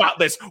thought about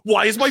this.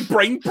 Why is my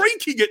brain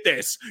breaking at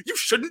this? You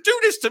shouldn't do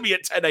this to me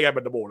at 10 a.m.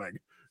 in the morning.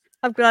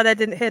 I'm glad I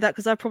didn't hear that,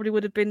 because I probably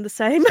would have been the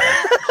same.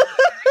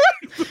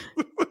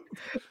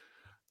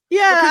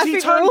 Yeah, I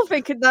think we're all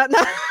thinking that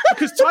now.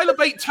 Because Tyler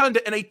Bate turned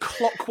it in a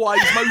clockwise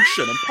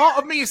motion. And part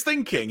of me is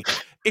thinking,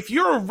 if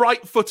you're a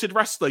right-footed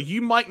wrestler,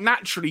 you might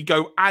naturally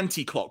go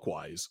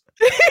anti-clockwise.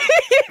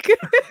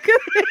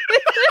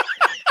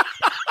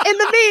 In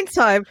the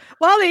meantime,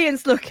 while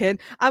Ian's looking,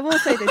 I will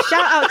say this.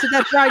 Shout out to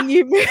their brand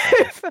new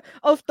move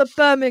of the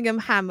Birmingham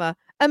Hammer.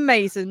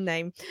 Amazing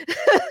name.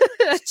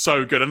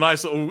 So good. A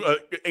nice little,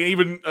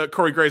 even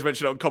Corey Graves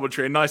mentioned it on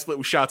commentary, a nice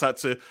little shout out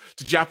to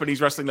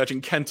Japanese wrestling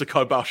legend Kenta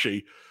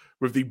Kobashi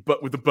with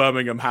the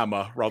Birmingham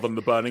hammer rather than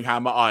the burning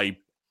hammer. I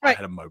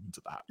had a moment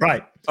of that.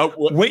 Right. Oh,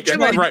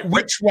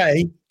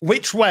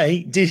 Which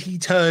way did he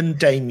turn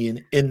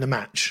Damien in the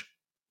match?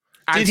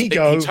 Did he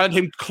go? He turned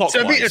him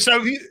clockwise.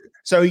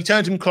 So he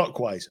turned him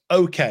clockwise.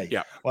 Okay.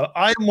 Yeah. Well,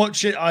 I'm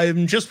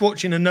just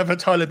watching another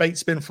Tyler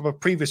Bates spin from a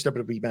previous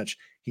WWE match.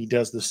 He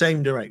does the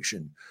same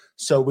direction.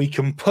 So we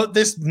can put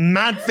this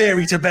mad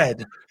theory to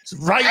bed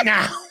right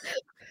now.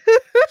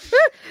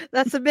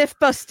 That's a myth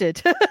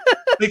busted.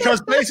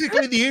 Because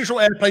basically the usual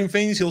airplane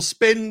things, he'll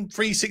spin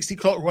 360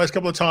 clockwise a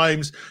couple of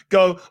times,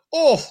 go,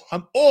 oh,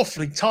 I'm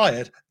awfully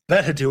tired.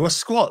 Better do a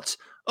squat.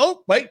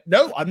 Oh, wait,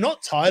 no, I'm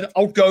not tired.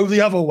 I'll go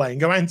the other way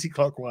and go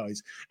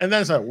anti-clockwise. And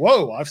then it's like,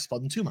 whoa, I've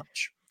spun too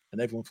much.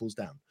 And everyone falls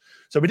down.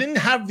 So we didn't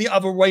have the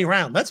other way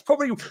around. That's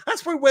probably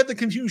where the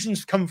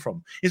confusions come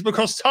from, is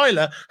because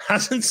Tyler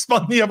hasn't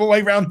spun the other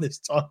way around this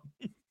time.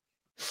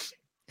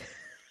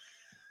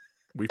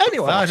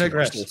 Anyway, I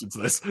digress. Into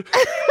this.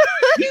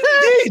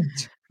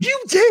 You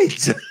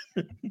did.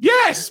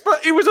 Yes,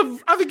 but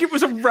I think it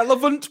was a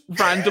relevant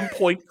random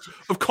point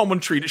of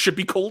commentary that should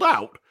be called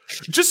out.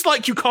 Just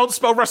like you can't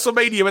spell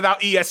WrestleMania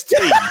without EST.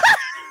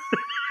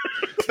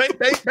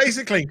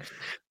 Basically,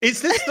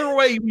 is this the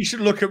way we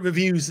should look at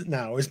reviews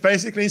now? Is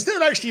basically, instead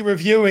of actually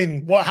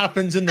reviewing what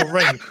happens in the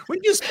ring, we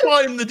just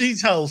climb the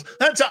details.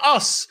 That to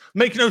us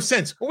make no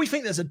sense. Or we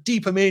think there's a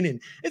deeper meaning.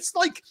 It's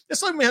like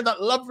we had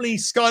that lovely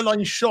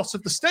skyline shot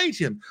of the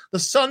stadium. The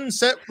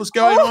sunset was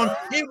going on.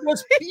 It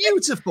was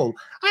beautiful.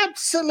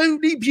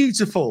 Absolutely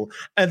beautiful.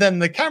 And then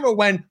the camera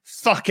went,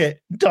 fuck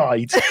it,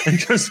 died. And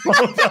just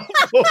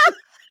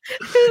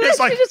it's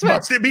like,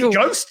 must it be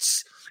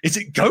ghosts? Is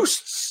it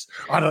ghosts?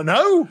 I don't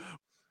know.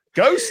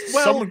 Ghosts?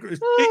 Well,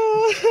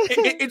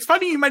 it's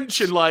funny you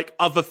mention like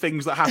other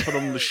things that happen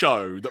on the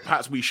show that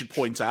perhaps we should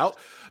point out,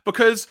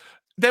 because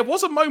there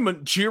was a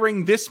moment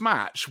during this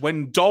match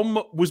when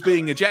Dom was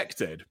being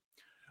ejected,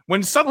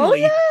 when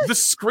suddenly the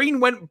screen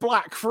went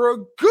black for a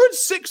good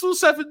 6 or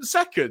 7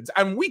 seconds,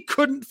 and we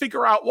couldn't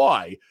figure out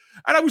why.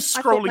 And I was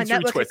scrolling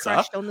through Twitter,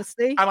 crashed,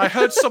 honestly. and I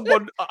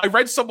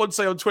read someone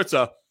say on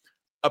Twitter,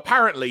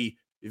 apparently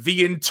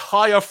the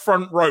entire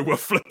front row were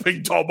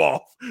flipping Dom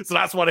off. So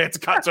that's why they had to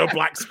cut to a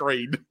black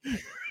screen.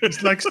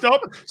 It's like,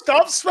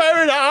 stop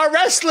swearing at our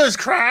wrestlers,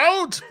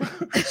 crowd.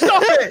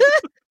 Stop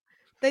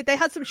it. They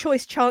had some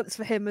choice chants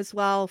for him as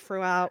well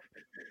throughout.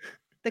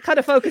 They kind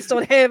of focused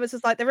on him. It's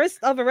just like, there is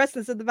other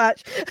wrestlers in the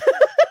match.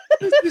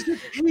 This is a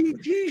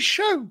TV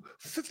show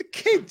for the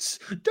kids.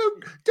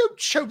 Don't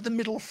show the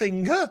middle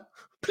finger,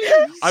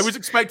 please. I was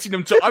expecting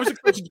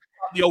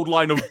the old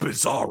line of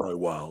Bizarro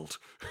World.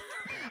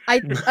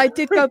 I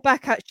did go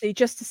back actually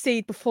just to see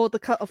before the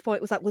cutoff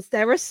point was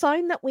there a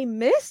sign that we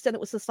missed? And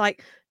it was just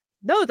like,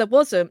 no, there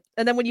wasn't.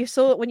 And then when you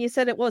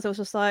said it was, I was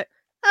just like,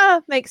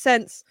 makes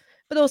sense.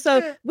 But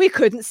also we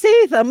couldn't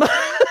see them.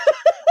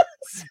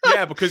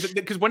 Yeah,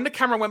 because when the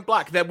camera went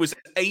black, there was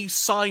a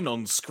sign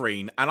on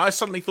screen, and I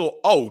suddenly thought,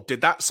 oh,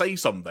 did that say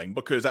something?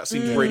 Because that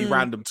seems really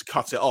random to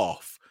cut it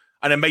off.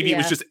 And then maybe it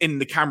was just in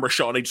the camera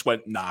shot, and they just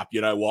went, nah,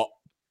 you know what?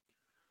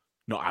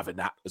 Not having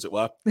that, as it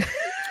were.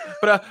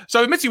 But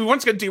so admittedly, we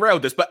once again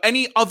derailed this, but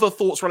any other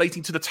thoughts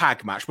relating to the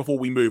tag match before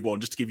we move on,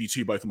 just to give you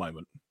two both a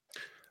moment?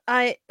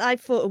 I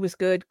thought it was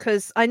good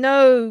because I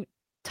know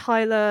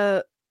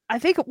Tyler, I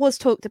think it was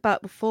talked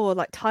about before,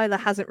 like Tyler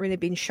hasn't really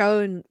been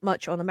shown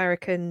much on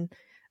American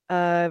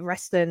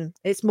wrestling.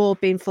 It's more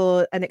been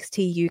for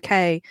NXT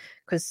UK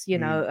because, you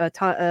know,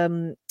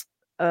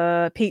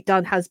 Pete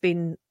Dunne has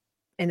been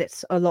in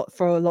it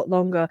for a lot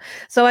longer.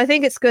 So I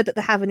think it's good that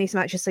they're having these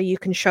matches so you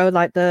can show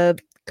like the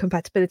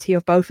compatibility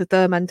of both of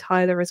them and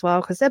Tyler as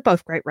well, because they're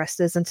both great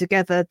wrestlers and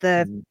together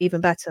they're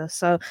even better.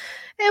 So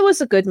it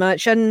was a good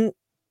match, and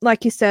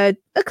like you said,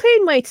 a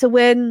clean way to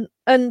win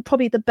and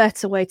probably the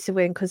better way to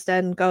win, because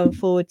then going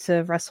forward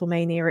to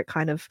WrestleMania it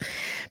kind of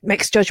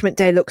makes Judgment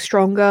Day look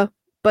stronger,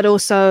 but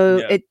also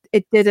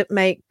it didn't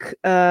make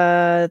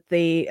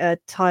the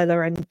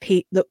Tyler and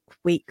Pete look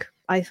weak.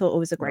 I thought it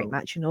was a great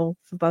match and all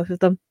for both of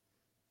them.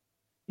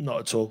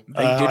 Not at all.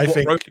 I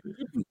think.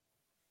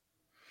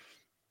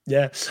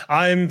 Yeah,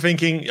 I'm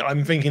thinking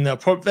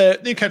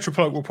that the Catch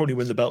Republic will probably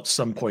win the belt at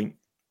some point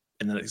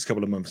in the next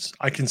couple of months.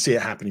 I can see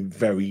it happening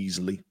very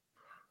easily.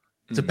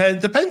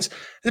 Depends.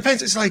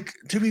 It's like,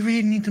 do we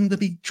really need them to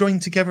be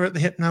joined together at the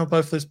hip now?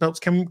 Both those belts.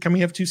 Can we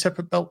have two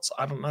separate belts?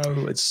 I don't know.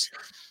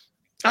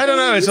 I don't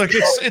know. It's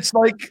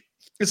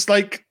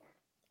like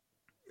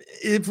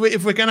if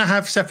we're gonna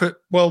have separate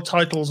world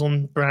titles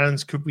on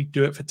brands, could we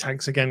do it for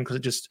tags again?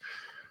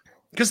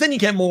 Because then you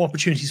get more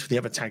opportunities for the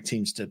other tag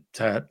teams to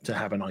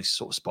have a nice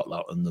sort of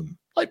spotlight on them,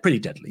 like Pretty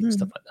Deadly and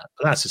stuff like that.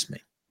 But that's just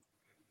me.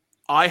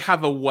 I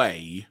have a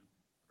way.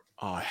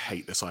 Oh, I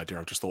hate this idea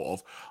I've just thought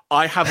of.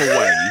 I have a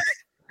way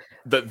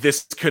that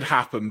this could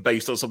happen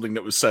based on something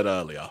that was said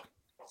earlier.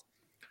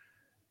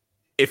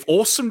 If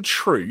Awesome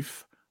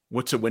Truth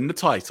were to win the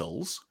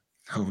titles,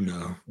 Oh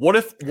no. What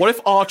if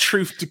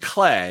R-Truth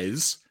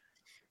declares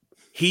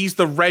he's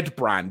the red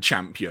brand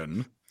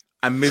champion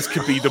and Miz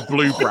could be the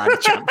blue brand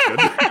champion?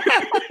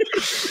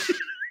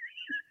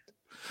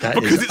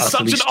 Because it's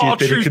such an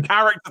R-Truth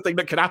character thing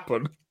that could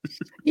happen.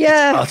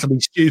 Yeah. It's utterly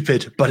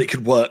stupid, but it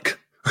could work.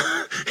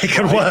 It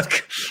could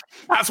work.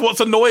 That's what's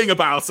annoying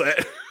about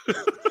it.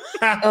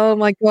 Oh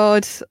my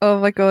god.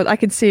 I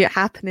can see it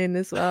happening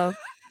as well.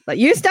 Like,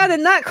 you stand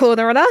in that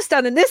corner and I'll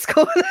stand in this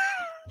corner.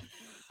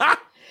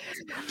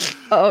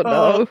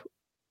 Oh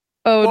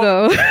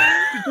no.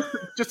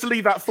 Just to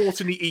leave that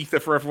thought in the ether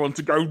for everyone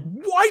to go,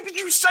 why did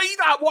you say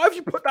that? Why have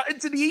you put that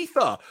into the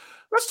ether?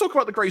 Let's talk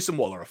about the Grayson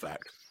Waller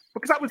effect,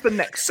 because that was the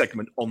next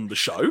segment on the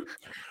show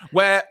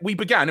where we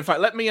began. In fact,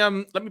 let me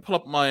pull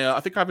up my I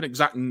think I have an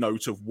exact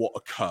note of what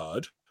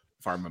occurred,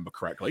 if I remember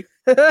correctly,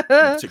 in a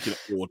particular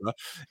order.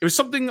 It was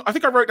something, I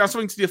think I wrote down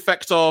something to the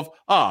effect of,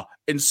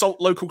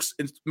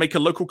 make a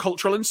local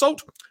cultural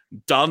insult,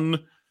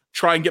 done.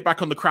 Try and get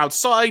back on the crowd's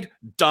side,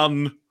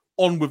 done.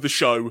 On with the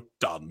show,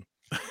 done.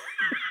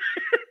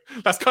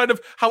 That's kind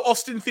of how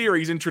Austin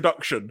Theory's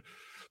introduction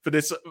for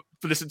this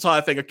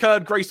entire thing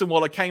occurred. Grayson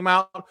Waller came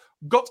out,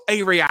 got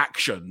a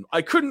reaction.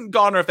 I couldn't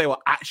garner if they were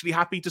actually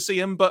happy to see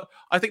him, but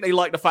I think they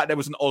liked the fact there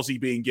was an Aussie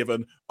being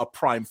given a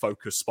prime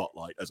focus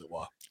spotlight, as it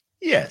were.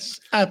 Yes,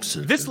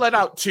 absolutely. This led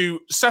out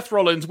to Seth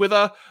Rollins with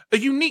a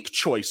unique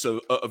choice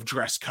of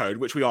dress code,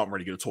 which we aren't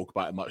really going to talk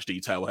about in much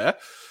detail here,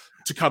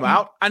 to come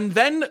out. And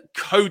then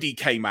Cody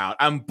came out,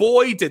 and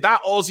boy, did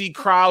that Aussie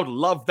crowd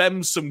love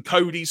them some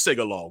Cody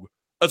sing-along,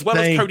 as well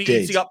as Cody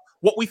eating up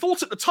what we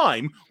thought at the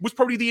time was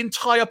probably the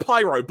entire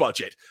pyro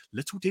budget.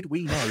 Little did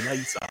we know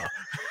later.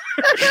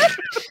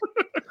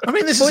 I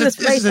mean, this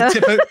is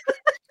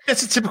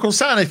a typical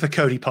Saturday for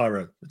Cody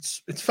Pyro.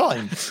 It's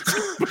fine.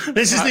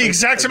 This is the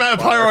exact amount of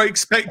pyro I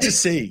expect to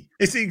see.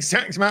 It's the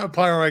exact amount of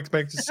pyro I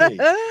expect to see.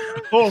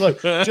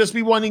 Although, just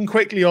be winding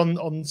quickly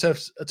on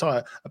Seth's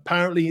attire.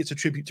 Apparently, it's a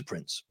tribute to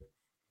Prince.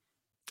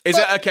 Is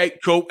it okay?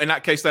 Cool. In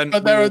that case, then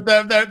there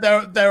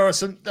are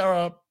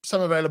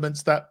some of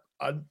elements that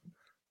are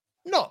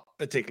not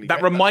particularly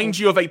that remind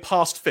you of a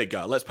past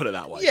figure. Let's put it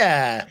that way.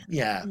 Yeah.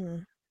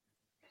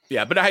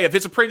 But hey, if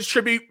it's a Prince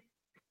tribute,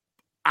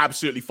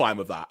 absolutely fine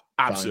with that.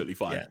 Absolutely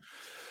fine. Yeah.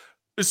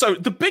 So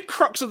the big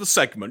crux of the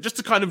segment, just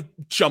to kind of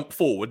jump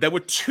forward, there were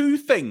two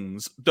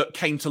things that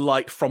came to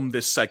light from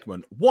this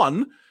segment.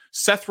 One,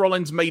 Seth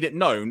Rollins made it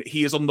known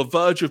he is on the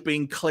verge of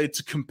being cleared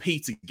to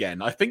compete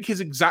again. I think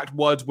his exact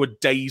words were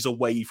days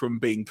away from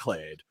being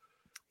cleared.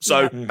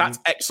 So that's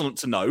excellent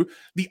to know.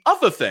 The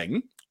other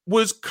thing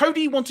was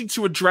Cody wanting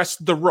to address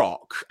The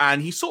Rock,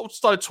 and he sort of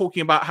started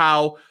talking about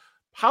how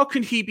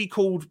can he be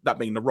called, that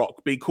being The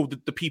Rock, be called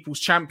the people's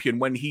champion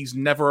when he's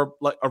never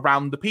like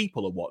around the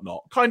people and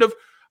whatnot? Kind of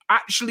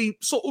actually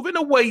sort of in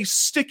a way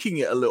sticking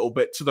it a little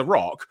bit to The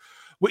Rock,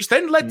 which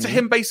then led to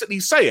him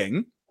basically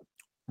saying,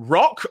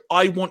 Rock,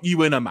 I want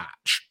you in a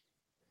match.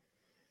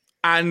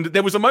 And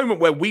there was a moment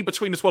where we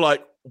between us were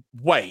like,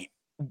 wait,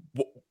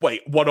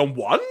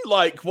 one-on-one?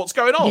 Like, what's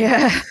going on?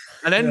 Yeah.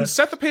 And then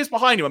Seth appears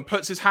behind him and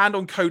puts his hand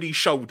on Cody's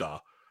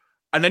shoulder.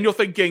 And then you're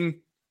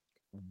thinking,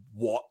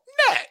 what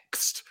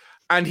next?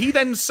 And he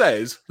then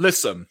says,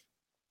 listen,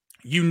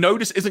 you know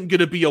this isn't going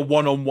to be a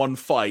one-on-one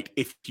fight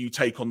if you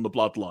take on the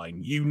bloodline.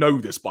 You know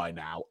this by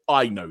now.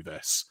 I know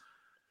this.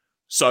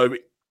 So,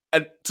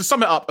 and to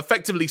sum it up,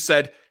 effectively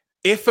said,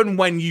 if and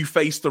when you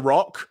face The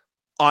Rock,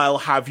 I'll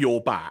have your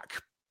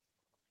back.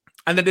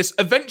 And then this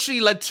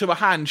eventually led to a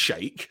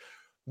handshake.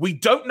 We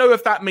don't know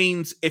if that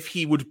means if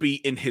he would be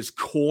in his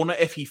corner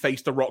if he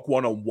faced The Rock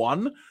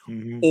one-on-one,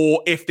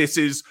 or if this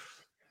is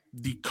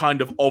the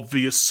kind of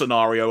obvious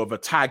scenario of a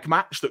tag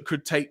match that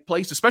could take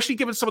place, especially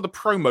given some of the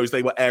promos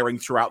they were airing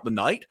throughout the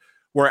night,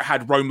 where it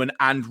had Roman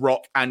and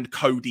Rock and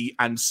Cody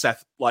and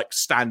Seth like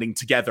standing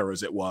together,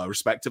 as it were,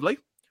 respectively.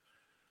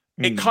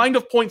 It kind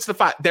of points to the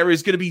fact there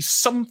is going to be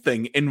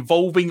something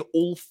involving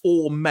all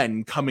four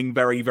men coming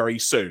very, very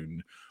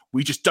soon.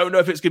 We just don't know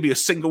if it's going to be a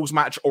singles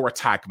match or a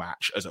tag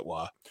match, as it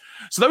were.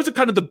 So those are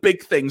kind of the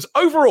big things.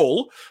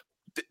 Overall,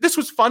 this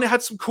was fun. It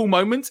had some cool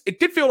moments. It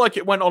did feel like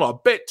it went on a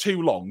bit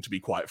too long, to be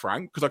quite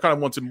frank, because I kind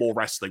of wanted more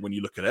wrestling when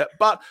you look at it.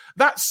 But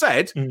that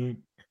said,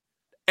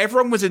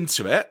 everyone was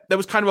into it. There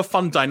was kind of a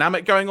fun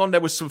dynamic going on.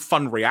 There was some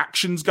fun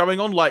reactions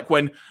going on, like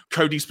when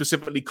Cody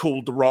specifically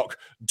called The Rock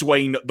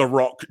Dwayne The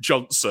Rock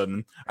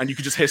Johnson, and you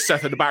could just hear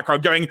Seth in the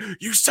background going,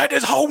 "You said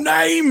his whole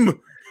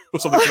name!" Or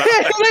something like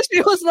that.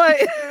 It was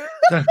like...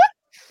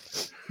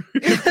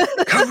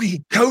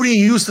 Cody,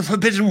 you used the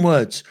forbidden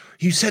words.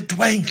 You said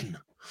Dwayne.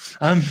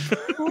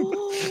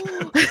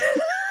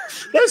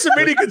 There's some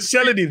really good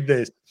selling in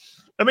this.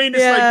 I mean,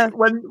 it's like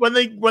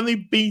when they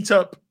beat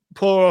up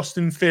poor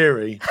Austin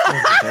Theory.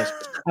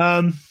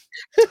 When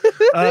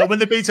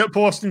they beat up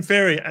poor Austin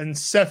Theory and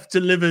Seth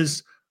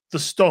delivers the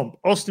stomp,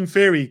 Austin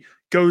Theory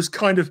goes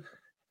kind of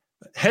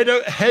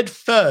head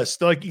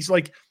first. Like he's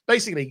like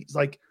basically it's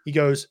like he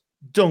goes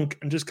dunk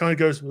and just kind of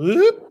goes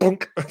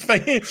bunk.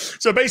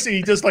 So basically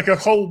he does like a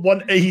whole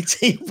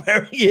 180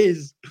 where he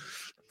is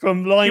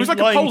from line. He was like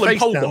a pole and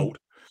pole vault.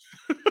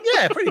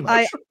 Yeah, pretty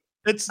much.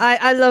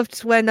 I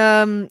loved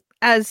when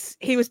as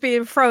he was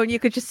being thrown, you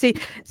could just see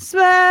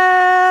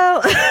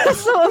smell.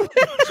 Sort of.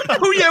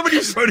 Oh yeah, when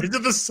he's thrown into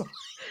the sun.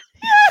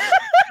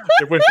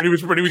 when he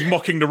was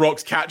mocking The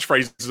Rock's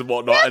catchphrases and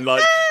whatnot, and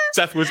like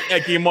Seth was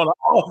egging him on, like,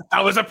 oh,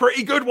 that was a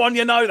pretty good one,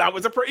 that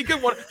was a pretty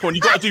good one. Come on,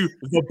 you got to do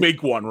the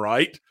big one,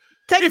 right?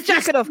 Take his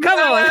jacket off, come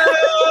on.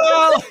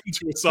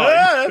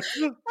 Yeah.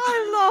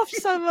 I laughed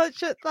so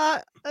much at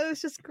that. It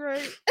was just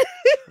great.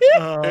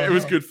 It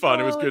was good fun.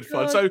 It was good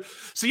fun. So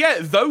yeah,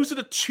 those are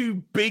the two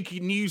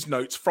big news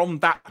notes from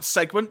that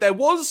segment. There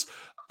was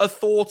a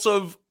thought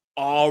of,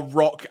 are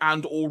Rock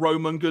and or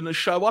Roman going to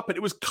show up? And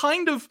it was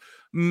kind of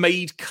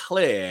made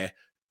clear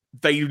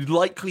they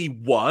likely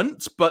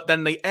weren't, but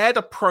then they aired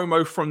a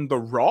promo from The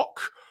Rock,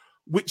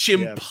 which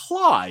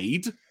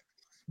implied,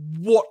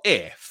 what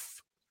if?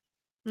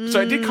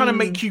 So it did kind of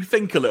make you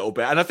think a little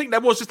bit. And I think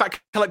there was just that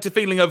collective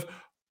feeling of,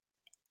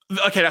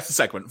 okay, that's the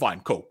segment.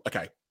 Fine, cool.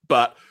 Okay.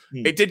 But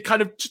it did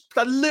kind of just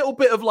a little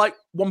bit of like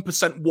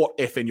 1% what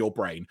if in your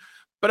brain.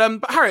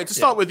 But Harriet, to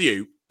start with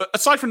you,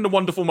 aside from the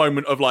wonderful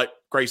moment of like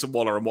Grayson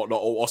Waller and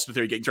whatnot, or Austin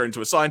Theory getting thrown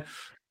into a sign,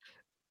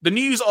 the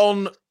news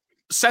on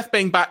Seth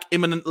being back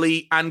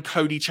imminently and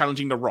Cody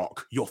challenging The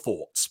Rock, your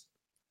thoughts?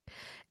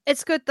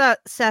 It's good that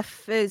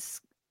Seth is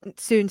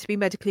soon to be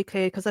medically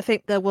cleared, because I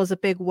think there was a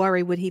big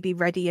worry, would he be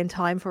ready in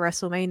time for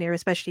WrestleMania,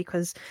 especially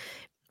because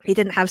he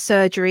didn't have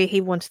surgery.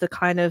 He wanted to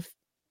kind of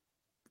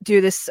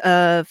do this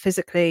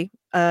physically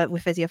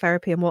with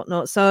physiotherapy and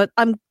whatnot. So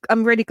I'm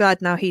really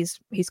glad now he's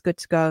good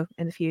to go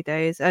in a few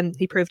days, and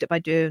he proved it by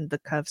doing the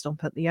curve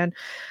stomp at the end.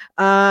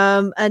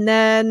 And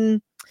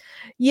then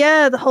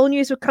the whole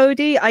news with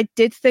Cody, I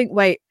did think,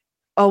 wait,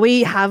 are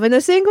we having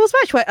a singles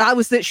match? Wait, I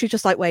was literally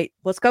just like, wait,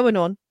 what's going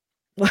on?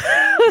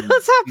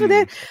 What's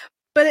happening?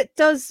 But it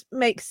does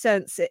make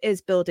sense. It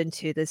is built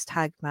into this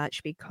tag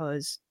match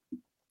because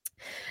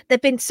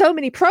there've been so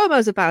many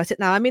promos about it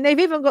now. I mean, they've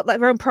even got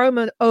like their own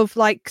promo of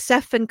like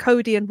Seth and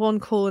Cody in one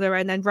corner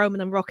and then Roman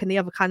and Rock in the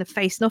other, kind of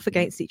facing off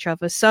against each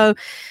other. So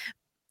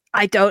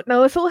I don't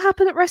know if it will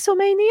happen at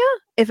WrestleMania.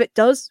 If it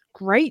does,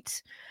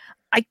 great.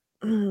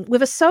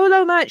 With a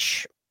solo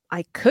match,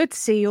 I could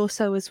see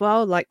also as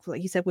well, like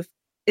you said, with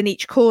in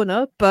each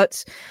corner,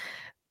 but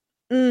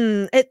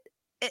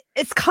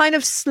it's kind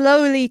of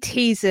slowly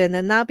teasing,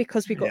 and now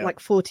because we've got like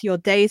 40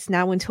 odd days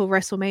now until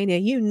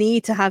WrestleMania, you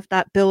need to have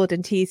that build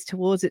and tease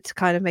towards it to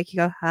kind of make you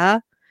go,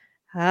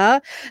 huh?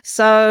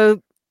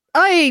 So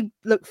I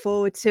look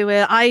forward to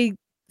it.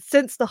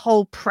 Since the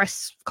whole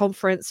press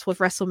conference with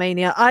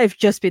WrestleMania, I've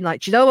just been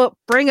like, do you know what?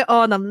 Bring it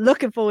on. I'm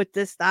looking forward to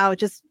this now.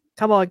 Just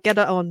come on, get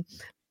it on.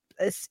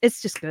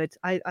 It's just good.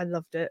 I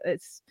loved it.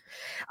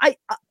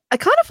 I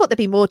kind of thought there'd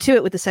be more to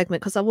it with the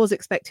segment, because I was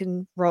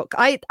expecting Rock.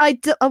 I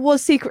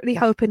was secretly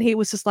hoping he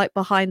was just like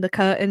behind the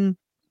curtain,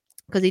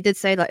 because he did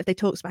say like, if they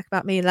talk smack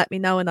about me, let me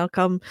know and I'll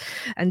come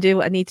and do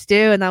what I need to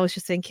do. And I was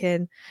just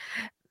thinking,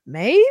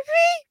 maybe,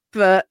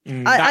 but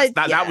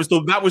that was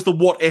the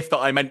what if that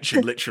I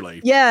mentioned, literally.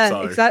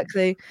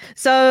 Exactly.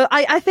 So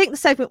I think the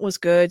segment was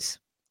good.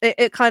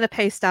 It kind of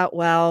paced out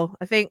well.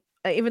 I think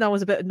even though I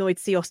was a bit annoyed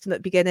to see Austin at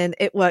the beginning,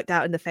 it worked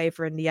out in the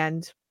favor in the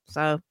end.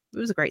 So it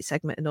was a great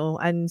segment and all,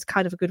 and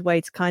kind of a good way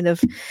to kind of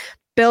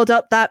build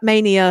up that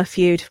Mania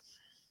feud.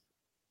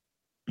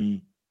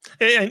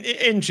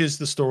 It inches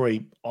the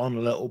story on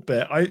a little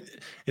bit. I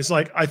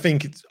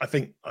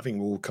think we're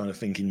all kind of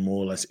thinking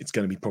more or less it's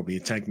going to be probably a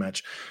tag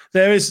match.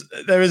 There is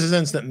a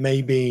sense that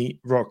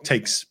maybe Rock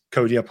takes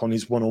Cody up on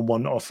his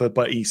one-on-one offer,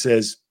 but he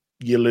says,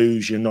 you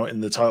lose, you're not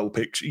in the title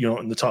picture, you're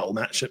not in the title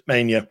match at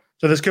Mania.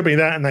 So there could be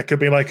that, and that could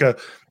be like a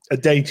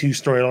day two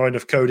storyline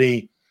of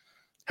Cody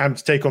having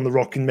to take on The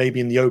Rock and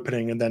maybe in the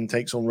opening, and then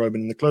takes on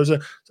Roman in the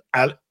closer,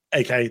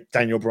 aka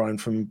Daniel Bryan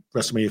from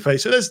WrestleMania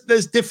face. So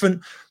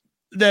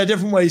there are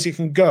different ways it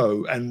can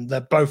go, and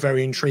they're both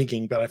very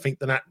intriguing. But I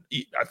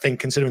think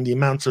considering the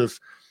amount of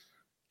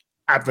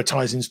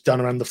advertising's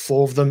done around the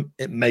four of them,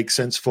 it makes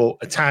sense for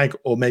a tag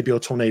or maybe a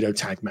tornado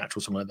tag match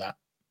or something like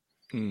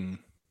that.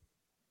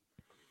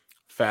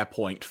 Fair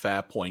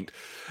point.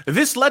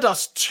 This led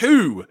us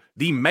to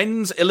the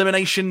men's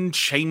Elimination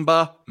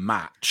Chamber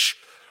match,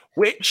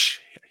 which,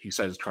 he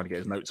says, trying to get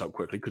his notes up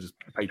quickly because his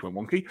page went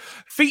wonky,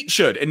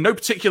 featured in no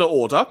particular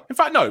order. In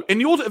fact, no, in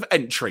the order of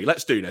entry.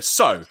 Let's do this.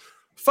 So,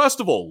 first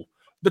of all,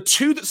 the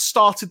two that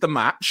started the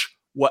match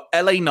were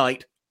LA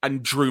Knight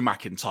and Drew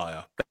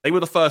McIntyre. They were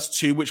the first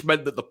two, which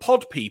meant that the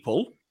pod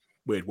people,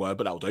 weird word,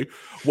 but that'll do,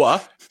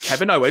 were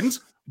Kevin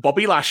Owens,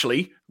 Bobby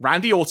Lashley,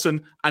 Randy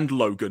Orton, and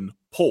Logan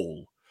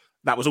Paul.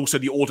 That was also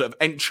the order of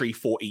entry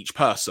for each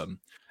person.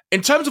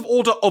 In terms of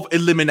order of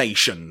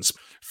eliminations,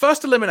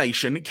 first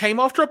elimination came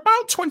after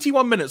about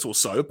 21 minutes or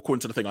so, according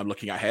to the thing I'm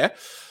looking at here,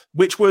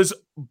 which was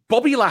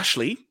Bobby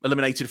Lashley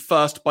eliminated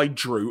first by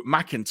Drew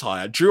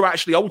McIntyre. Drew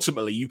actually,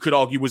 ultimately, you could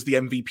argue, was the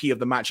MVP of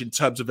the match in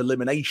terms of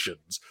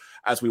eliminations,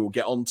 as we will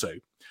get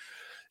onto.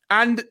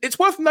 And it's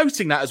worth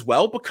noting that as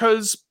well,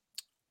 because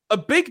a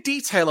big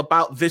detail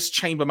about this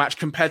chamber match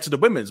compared to the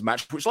women's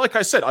match, which, like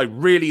I said, I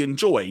really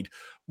enjoyed,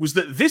 was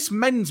that this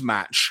men's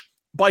match,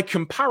 by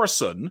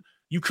comparison,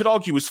 you could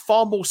argue was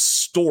far more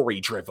story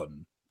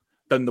driven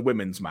than the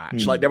women's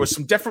match. Like there was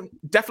some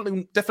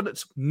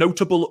definite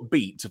notable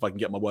beats, if I can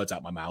get my words out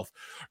of my mouth,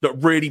 that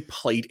really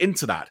played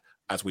into that,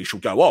 as we shall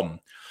go on.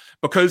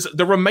 Because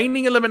the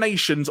remaining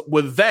eliminations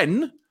were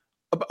then,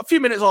 a few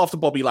minutes after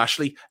Bobby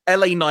Lashley,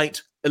 LA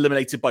Knight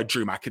eliminated by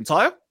Drew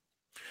McIntyre.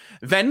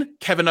 Then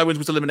Kevin Owens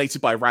was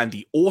eliminated by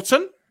Randy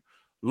Orton.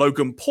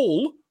 Logan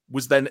Paul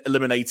was then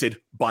eliminated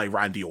by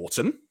Randy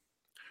Orton.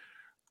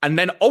 And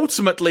then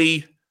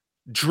ultimately,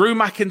 Drew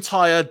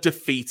McIntyre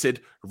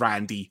defeated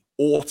Randy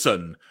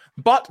Orton.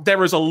 But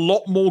there is a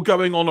lot more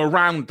going on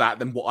around that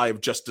than what I have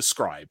just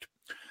described.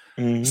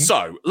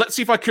 So let's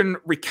see if I can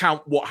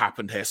recount what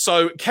happened here.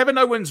 So Kevin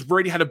Owens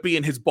really had a bee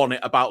in his bonnet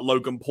about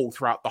Logan Paul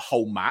throughout the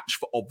whole match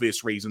for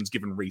obvious reasons,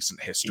 given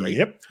recent history.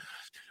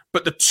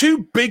 But the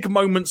two big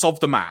moments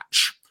of the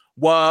match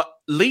were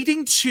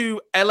leading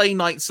to LA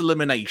Knight's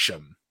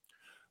elimination.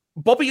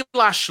 Bobby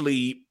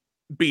Lashley,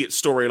 be it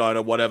storyline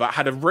or whatever,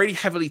 had a really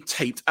heavily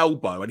taped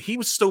elbow, and he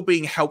was still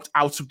being helped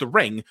out of the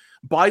ring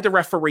by the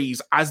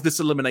referees as this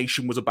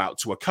elimination was about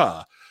to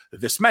occur.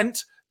 This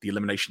meant the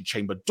Elimination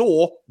Chamber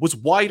door was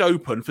wide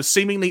open for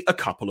seemingly a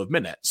couple of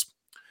minutes.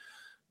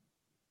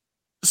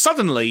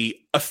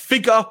 Suddenly, a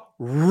figure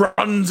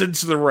runs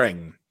into the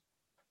ring.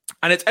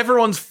 And it's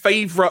everyone's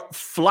favorite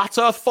flat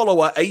earth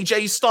follower,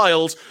 AJ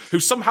Styles, who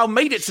somehow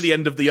made it to the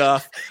end of the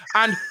earth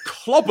and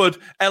clobbered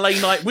LA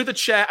Knight with a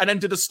chair and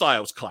ended a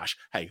Styles clash.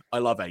 Hey, I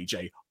love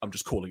AJ. I'm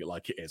just calling it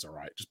like it is, all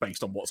right? Just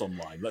based on what's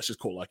online. Let's just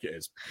call it like it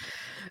is.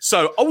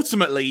 So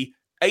ultimately,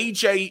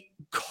 AJ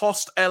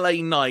cost LA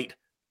Knight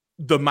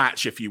the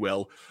match, if you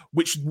will,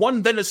 which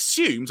one then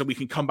assumes, and we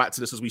can come back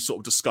to this as we sort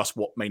of discuss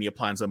what Mania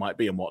plans there might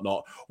be and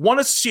whatnot, one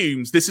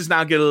assumes this is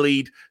now going to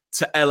lead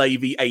to LA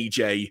v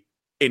AJ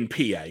in PA.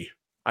 I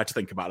had to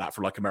think about that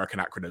for like American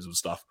acronyms and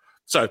stuff.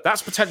 So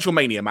that's potential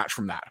Mania match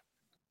from that.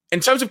 In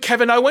terms of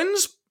Kevin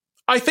Owens,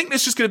 I think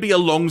this is going to be a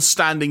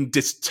long-standing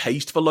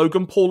distaste for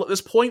Logan Paul at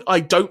this point.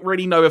 I don't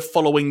really know if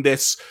following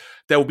this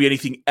there will be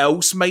anything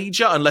else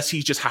major, unless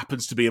he just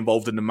happens to be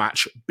involved in the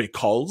match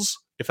because,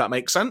 if that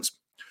makes sense.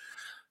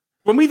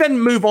 When we then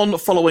move on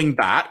following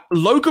that,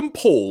 Logan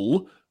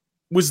Paul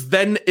was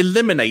then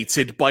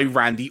eliminated by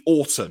Randy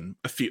Orton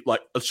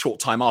a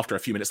short time after, a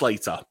few minutes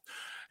later.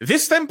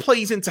 This then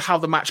plays into how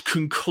the match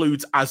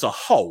concludes as a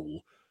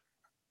whole.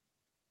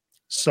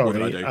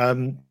 Sorry,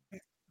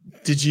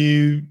 did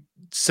you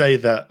say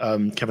that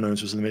Kevin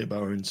Owens was eliminated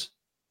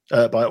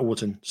by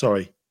Orton?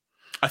 Sorry,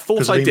 I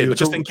thought I did, but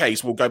just in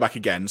case, we'll go back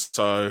again.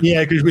 So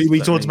yeah, because we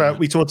talked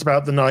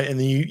about the night, and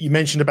then you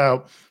mentioned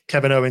about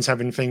Kevin Owens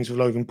having things with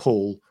Logan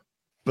Paul.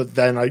 But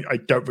then I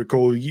don't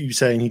recall you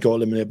saying he got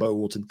eliminated by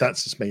Orton.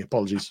 That's just me.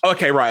 Apologies.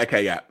 Okay, right.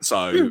 Okay, yeah.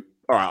 So,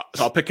 all right.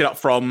 So I'll pick it up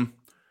from...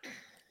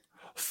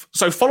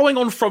 So following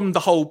on from the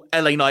whole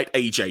LA Knight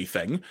AJ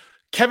thing,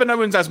 Kevin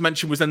Owens, as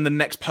mentioned, was then the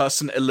next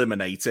person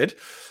eliminated.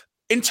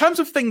 In terms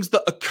of things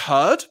that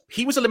occurred,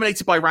 he was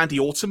eliminated by Randy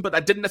Orton, but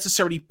that didn't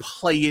necessarily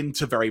play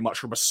into very much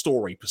from a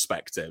story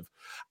perspective,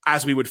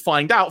 as we would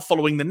find out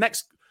following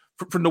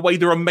from the way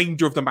the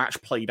remainder of the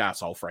match played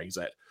out, I'll phrase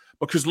it.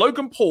 Because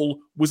Logan Paul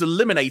was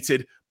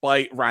eliminated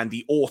by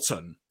Randy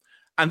Orton.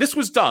 And this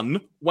was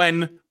done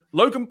when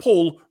Logan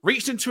Paul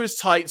reached into his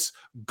tights,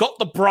 got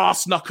the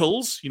brass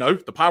knuckles,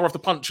 the power of the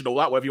punch and all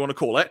that, whatever you want to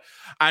call it.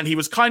 And he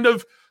was kind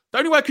of, the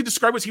only way I could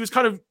describe it was he was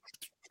kind of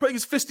putting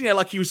his fist in the air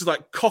like he was just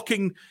like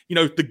cocking,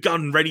 the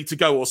gun ready to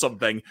go or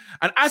something.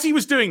 And as he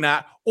was doing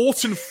that,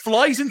 Orton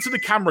flies into the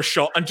camera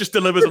shot and just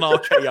delivers an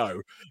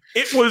RKO.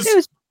 It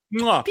was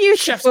beautiful.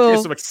 Chef's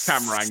kiss of a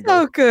camera angle.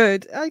 So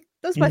good.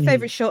 That's my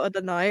favorite shot of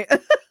the night.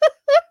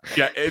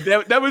 Yeah,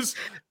 there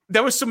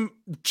was some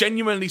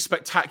genuinely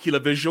spectacular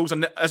visuals,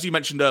 and as you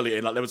mentioned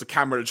earlier, like there was a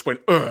camera that just went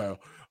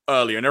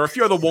earlier, and there are a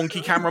few other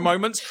wonky camera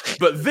moments,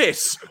 but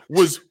this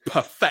was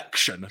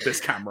perfection.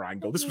 This camera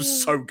angle, this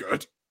was so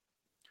good.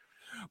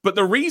 But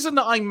the reason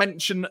that I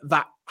mention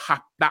that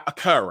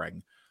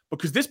occurring,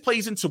 because this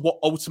plays into what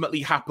ultimately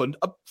happened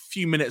a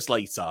few minutes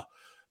later,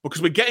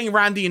 because we're getting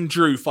Randy and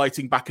Drew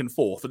fighting back and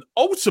forth, and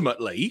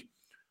ultimately,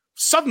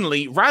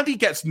 suddenly, Randy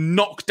gets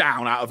knocked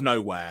down out of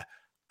nowhere,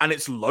 and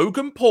it's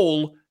Logan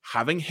Paul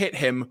having hit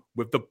him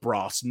with the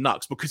brass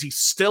knucks because he's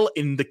still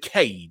in the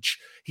cage.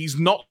 He's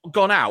not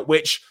gone out,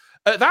 which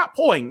at that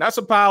point, that's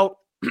about,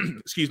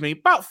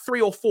 about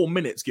 3 or 4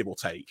 minutes, give or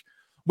take,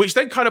 which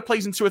then kind of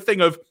plays into a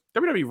thing of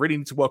WWE really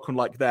need to work on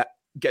like that,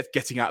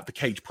 getting out of the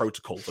cage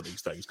protocol for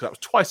these things, because that was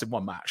twice in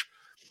one match.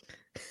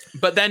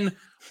 But then,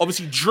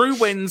 obviously, Drew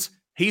wins.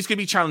 He's going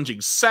to be challenging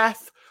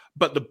Seth.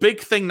 But the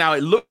big thing now,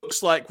 it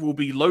looks like, will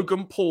be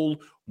Logan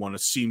Paul, one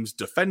assumes,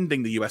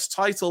 defending the US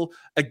title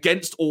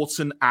against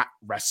Orton at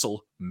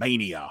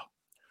WrestleMania.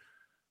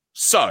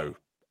 So,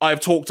 I've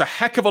talked a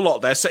heck of a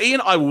lot there. So,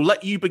 Ian, I will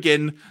let you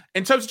begin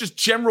in terms of just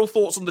general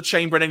thoughts on the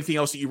Chamber and anything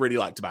else that you really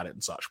liked about it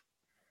and such.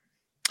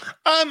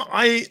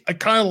 I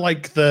kind of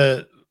like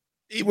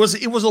it was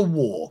a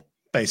war,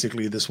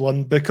 basically, this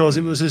one, because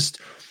it was just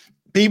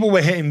people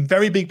were hitting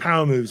very big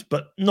power moves,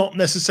 but not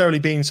necessarily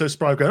being so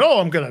spry. Going, oh,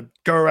 I'm going to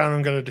go around.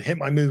 I'm going to hit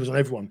my moves on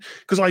everyone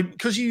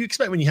because you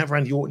expect when you have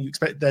Randy Orton, you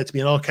expect there to be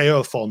an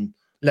RKO-a-thon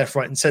left,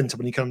 right, and center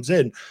when he comes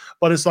in.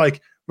 But it's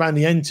like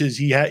Randy enters,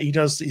 he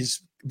does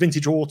his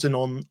vintage Orton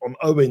on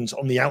Owens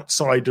on the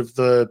outside of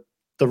the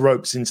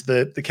ropes into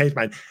the cage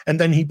match, and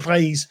then he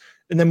plays.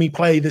 And then we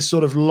play this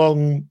sort of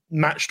long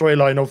match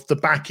storyline of the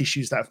back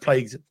issues that have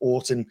plagued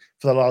Orton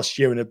for the last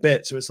year and a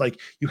bit. So it's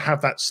like you have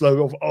that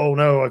slow of, oh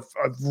no, I've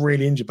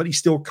really injured, but he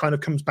still kind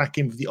of comes back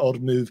in with the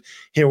odd move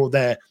here or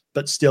there,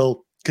 but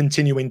still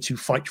continuing to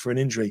fight for an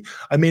injury.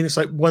 I mean, it's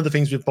like one of the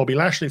things with Bobby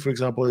Lashley, for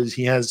example, is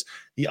he has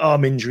the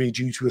arm injury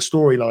due to a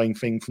storyline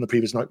thing from the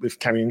previous night with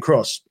Karrion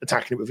Kross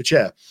attacking it with a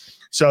chair.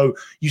 So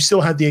you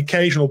still had the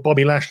occasional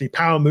Bobby Lashley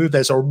power move.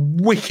 There's a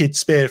wicked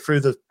spear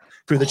through the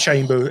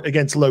chamber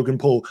against Logan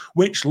Paul,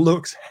 which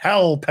looks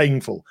hell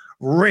painful,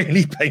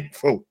 really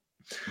painful.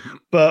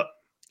 But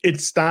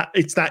it's that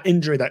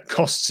injury that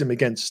costs him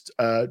against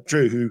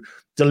Drew, who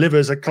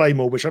delivers a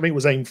Claymore, which I think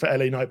was aimed for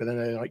LA Knight, but then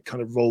LA Knight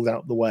kind of rolled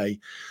out the way.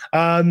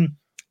 And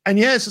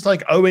yeah, it's just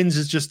like Owens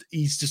is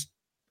he's just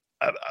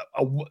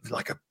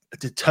like a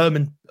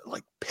determined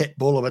like pit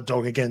bull of a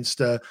dog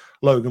against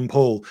Logan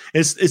Paul.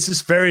 It's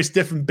just various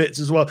different bits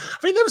as well. I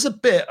think there was a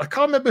bit, I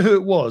can't remember who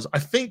it was. I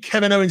think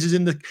Kevin Owens is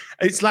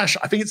I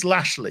think it's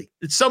Lashley.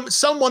 It's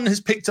someone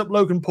has picked up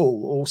Logan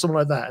Paul or something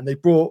like that, and they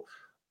brought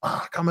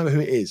I can't remember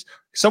who it is.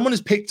 Someone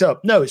has picked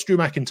up. No, it's Drew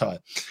McIntyre.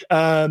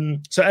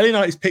 So LA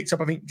Knight has picked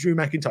up, I think, Drew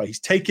McIntyre. He's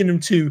taken him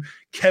to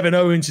Kevin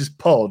Owens'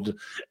 pod,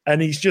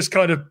 and he's just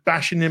kind of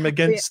bashing him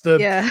against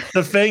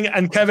the thing.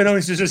 And Kevin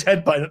Owens is just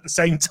headbutting at the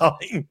same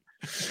time,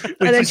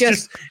 which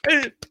is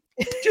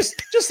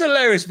just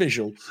hilarious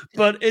visual.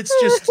 But it's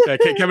just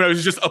Kevin Owens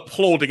is just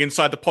applauding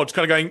inside the pod,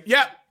 kind of going,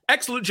 "Yeah,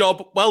 excellent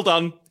job, well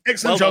done,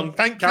 excellent job.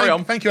 Thank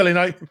you, LA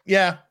Knight.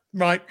 Yeah."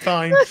 Right,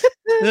 fine.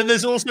 And then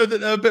there's also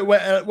a bit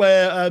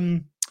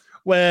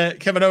where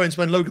Kevin Owens,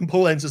 when Logan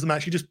Paul enters the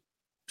match, he just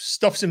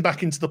stuffs him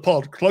back into the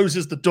pod,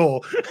 closes the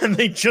door, and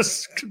they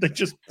just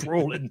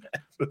brawl in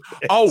there.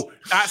 Oh,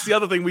 that's the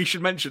other thing we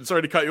should mention.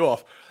 Sorry to cut you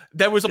off.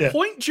 There was a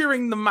point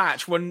during the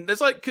match when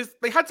there's because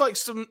they had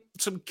some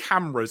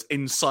cameras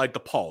inside the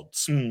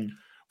pods. So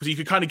you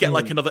could kind of get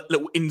like another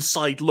little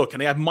inside look,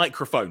 and they had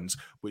microphones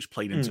which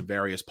played into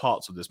various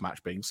parts of this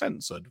match being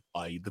censored,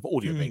 i.e. the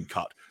audio being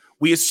cut.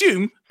 We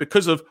assume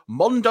because of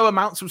mondo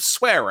amounts of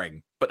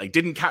swearing, but they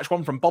didn't catch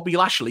one from Bobby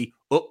Lashley.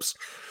 Oops.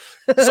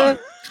 So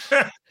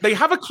they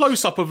have a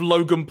close-up of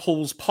Logan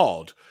Paul's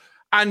pod,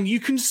 and you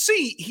can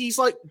see he's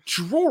like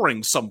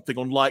drawing something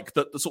on like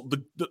the sort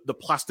of the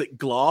plastic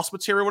glass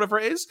material, whatever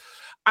it is,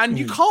 and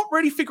you can't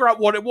really figure out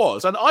what it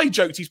was. And I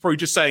joked he's probably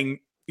drawing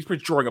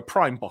a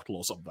Prime bottle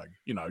or something,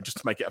 just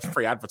to make it a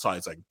free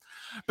advertising.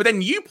 But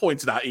then you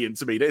pointed out, Ian,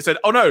 to me that it said,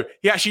 "Oh no,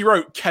 he actually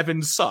wrote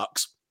Kevin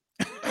sucks."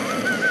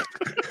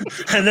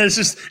 And it's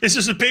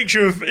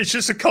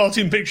just a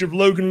cartoon picture of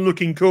Logan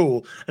looking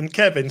cool and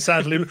Kevin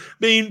sadly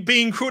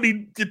being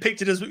cruelly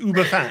depicted as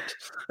uber fat.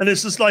 And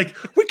it's just like,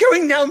 we're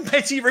going down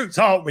petty routes,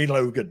 aren't we,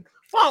 Logan?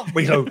 Aren't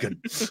we, Logan?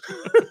 That's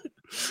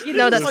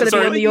going to be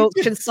on the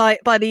auction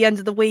site by the end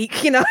of the week,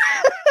 That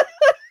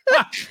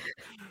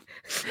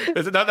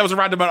was a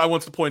random amount I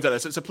wanted to point out there,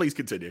 so please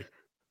continue.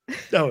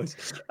 No,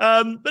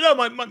 but no,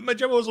 my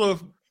general sort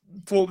of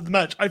thought of the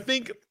match. I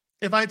think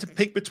if I had to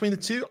pick between the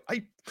two,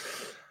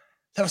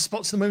 there are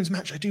spots in the women's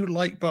match I do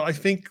like, but I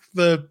think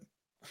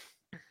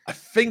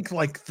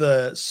like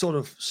the sort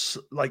of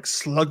like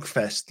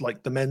slugfest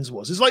like the men's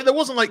was. It's like there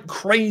wasn't like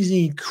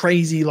crazy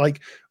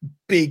like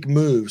big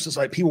moves. It's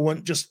like people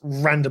weren't just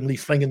randomly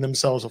flinging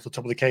themselves off the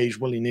top of the cage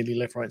willy-nilly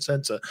left, right,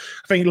 center.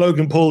 I think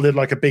Logan Paul did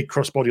like a big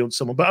crossbody on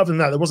someone, but other than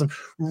that, there wasn't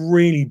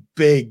really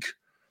big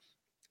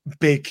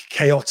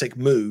chaotic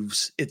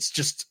moves. It's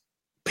just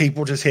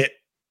people just hit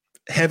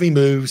heavy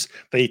moves.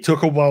 They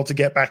took a while to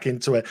get back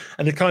into it,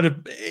 and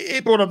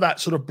it brought up that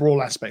sort of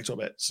brawl aspect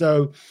of it.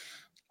 So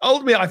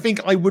ultimately, I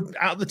think I would,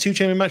 out of the two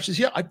champion matches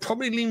here, I'd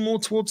probably lean more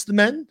towards the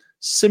men,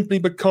 simply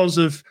because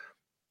of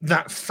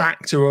that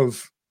factor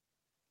of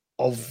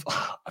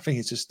I think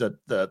it's just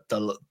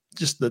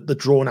the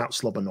drawn out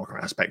slobber knocker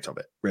aspect of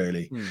it,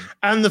 really.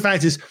 And the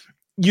fact is,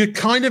 you're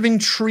kind of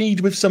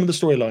intrigued with some of the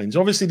storylines.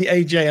 Obviously, the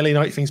AJ LA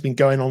Knight thing's been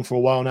going on for a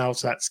while now,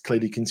 so that's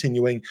clearly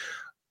continuing.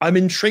 I'm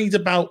intrigued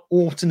about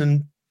Orton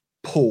and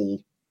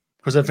Paul,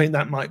 because I think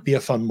that might be a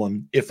fun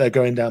one if they're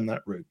going down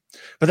that route.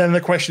 But then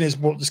the question is,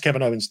 what does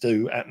Kevin Owens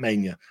do at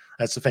Mania?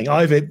 That's the thing.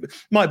 Either it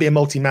might be a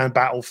multi-man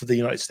battle for the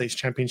United States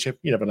Championship.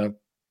 You never know.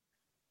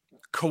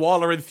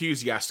 Koala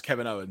enthusiast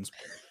Kevin Owens.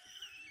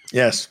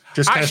 Yes.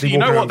 Just actually, you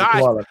know what?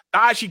 That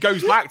actually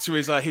goes back to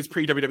his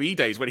pre-WWE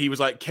days when he was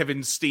like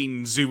Kevin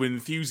Steen zoo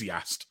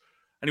enthusiast.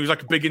 And he was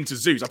like big into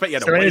zoos. I bet he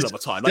had a whale of a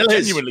time. Like,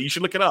 genuinely, you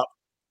should look it up.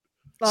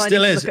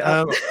 Still is.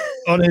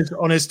 On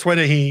his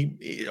Twitter,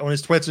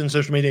 and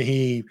social media,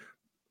 he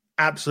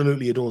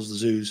absolutely adores the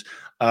zoos.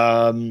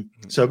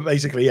 So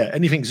basically,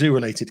 anything zoo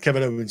related,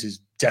 Kevin Owens is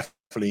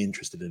definitely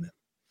interested in it.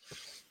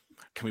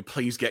 can we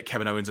please get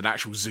Kevin Owens an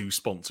actual zoo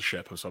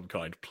sponsorship of some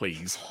kind,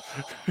 please?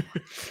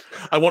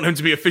 I want him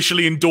to be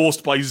officially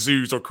endorsed by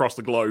zoos across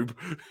the globe.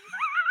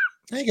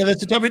 There you go.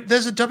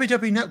 There's a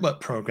WWE Network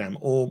program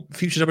or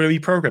future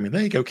WWE programming.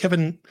 There you go.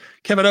 Kevin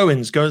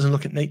Owens goes and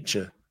look at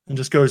nature and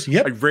just goes,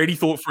 "Yep." I really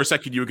thought for a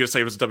second you were going to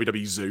say it was a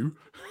WWE zoo.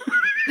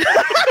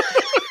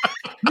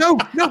 No.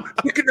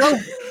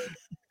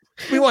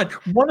 Rewind.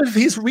 One of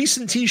his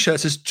recent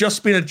T-shirts has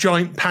just been a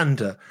giant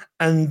panda,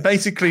 and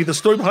basically the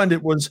story behind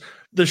it was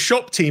the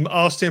shop team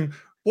asked him,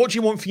 "What do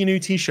you want for your new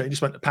T-shirt?" He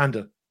just went, "A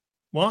panda."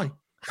 Why?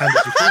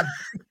 Pandas are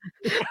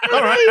cool.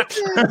 All right.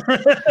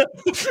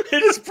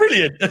 It is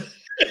brilliant.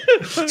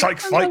 It's like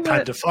fight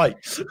panda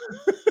fight.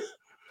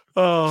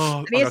 Oh,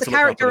 and he is a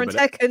character in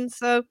Tekken,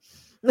 so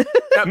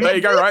yeah, there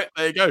you go, right?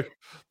 There you go.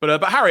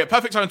 But Harriet,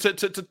 perfect time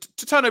to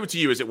turn over to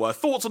you, as it were.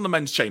 Thoughts on the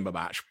men's chamber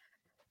match?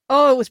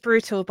 Oh, it was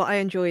brutal, but I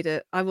enjoyed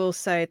it. I will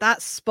say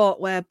that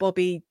spot where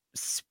Bobby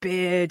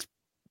speared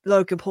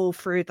Logan Paul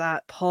through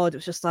that pod, it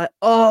was just like,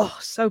 oh,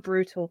 so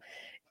brutal.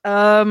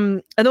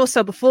 And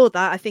also before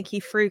that, I think he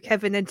threw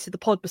Kevin into the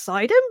pod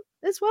beside him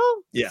as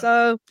well. Yeah.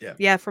 So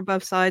yeah, from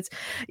both sides.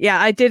 Yeah,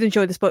 I did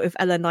enjoy the spot with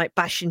LA Knight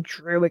bashing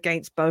Drew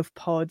against both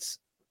pods.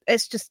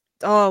 It's just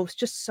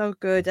so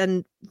good.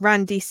 And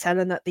Randy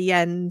selling at the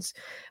end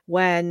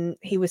when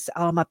he was,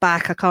 "Oh, my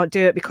back, I can't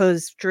do it,"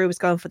 because Drew was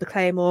going for the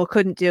Claymore,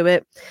 couldn't do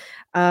it.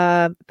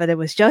 But it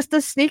was just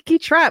a sneaky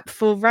trap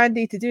for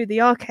Randy to do the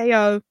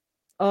RKO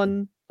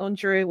on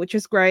Drew, which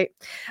was great.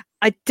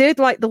 I did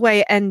like the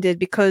way it ended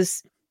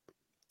because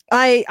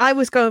I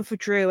was going for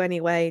Drew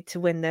anyway to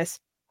win this.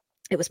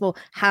 It was more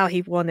how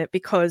he won it,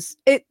 because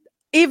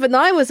even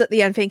I was at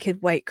the end thinking,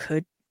 wait,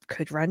 could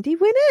Randy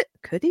win it?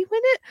 Could he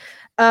win it?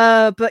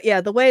 But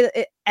yeah, the way that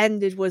it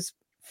ended was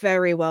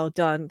very well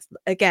done.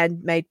 Again,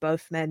 made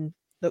both men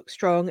look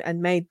strong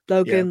and made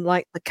Logan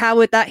like the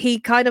coward that he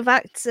kind of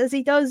acts as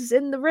he does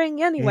in the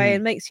ring anyway,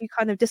 and makes you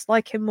kind of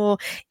dislike him more,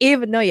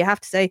 even though you have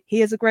to say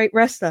he is a great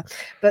wrestler.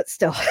 But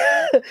still,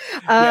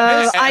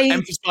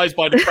 emphasized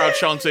by the crowd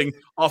chanting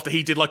after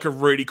he did like a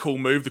really cool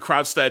move. The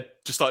crowd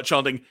just started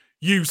chanting,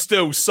 "You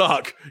still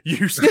suck.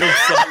 You still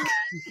suck."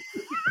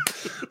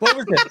 What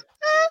was it?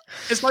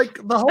 It's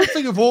like the whole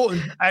thing of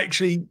Orton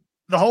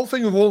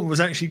was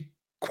actually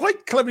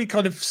quite cleverly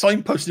kind of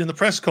signposted in the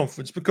press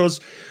conference, because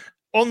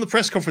on the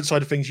press conference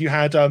side of things, you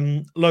had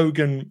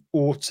Logan,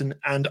 Orton,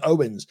 and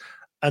Owens.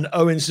 And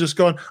Owens just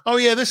gone, "Oh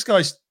yeah, this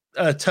guy's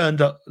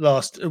turned up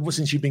last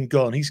since you've been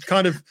gone. He's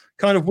kind of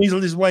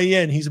weaseled his way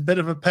in. He's a bit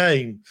of a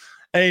pain."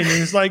 And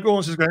it's like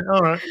Orton's just going,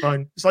 "All right,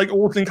 fine." It's like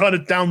Orton kind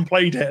of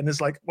downplayed it, and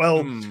it's like,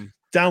 well,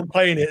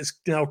 downplaying it is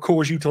now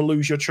cause you to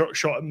lose your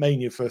shot at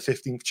Mania for a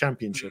 15th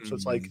championship. So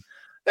it's like,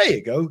 there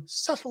you go,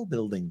 subtle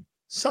building.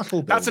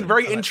 That's a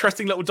very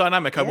interesting little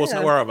dynamic I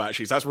wasn't aware of,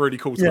 actually. So that's really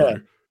cool to know.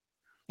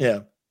 Yeah.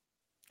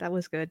 That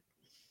was good.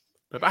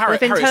 But Harry,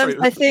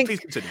 I think please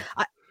continue.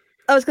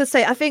 I was going to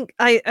say, I think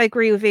I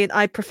agree with Ian.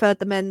 I preferred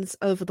the men's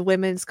over the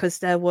women's because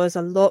there was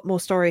a lot more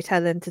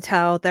storytelling to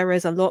tell. There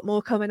is a lot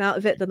more coming out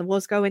of it than there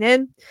was going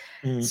in.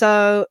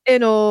 So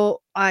in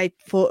all, I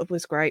thought it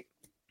was great.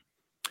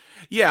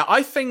 Yeah,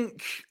 I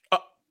think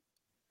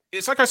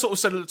it's like I sort of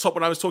said at the top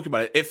when I was talking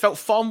about it. It felt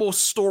far more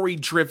story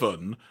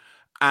driven,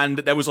 and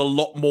there was a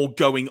lot more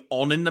going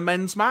on in the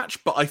men's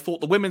match. But I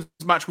thought the women's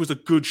match was a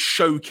good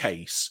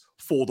showcase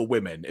for the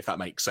women, if that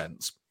makes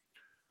sense.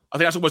 I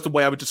think that's almost the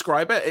way I would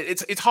describe it.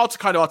 It's hard to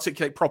kind of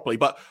articulate properly,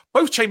 but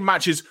both chamber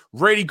matches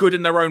really good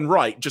in their own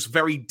right, just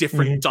very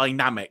different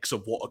dynamics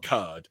of what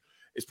occurred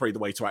is probably the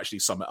way to actually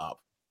sum it up.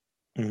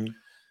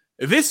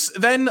 This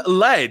then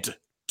led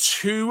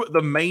to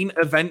the main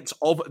event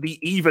of the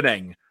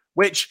evening,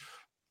 which,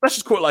 let's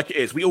just call it like it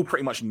is. We all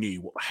pretty much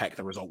knew what the heck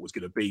the result was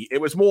going to be.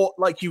 It was more,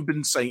 like you've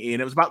been saying,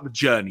 Ian, it was about the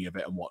journey of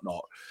it and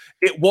whatnot.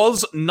 It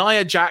was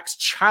Nia Jax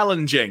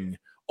challenging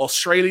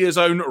Australia's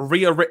own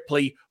Rhea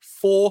Ripley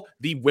for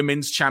the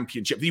Women's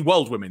Championship, the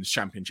World Women's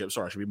Championship.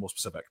 Sorry, I should be more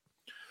specific.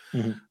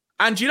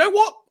 And you know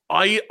what?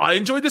 I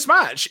enjoyed this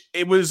match.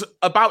 It was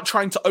about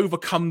trying to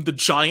overcome the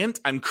giant,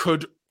 and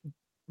could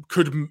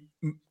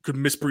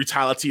Miss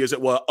Brutality, as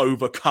it were,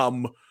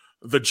 overcome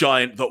the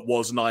giant that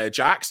was Nia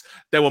Jax.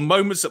 There were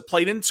moments that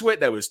played into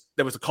it. There was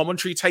a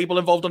commentary table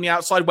involved on the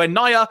outside where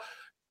Nia,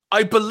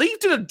 I believe,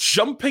 did a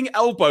jumping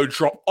elbow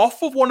drop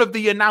off of one of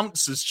the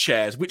announcers'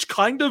 chairs, which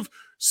kind of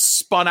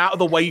spun out of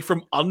the way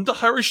from under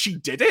her as she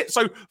did it.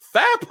 So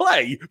fair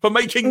play for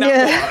making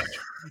that work.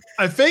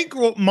 I think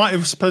what might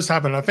have supposed to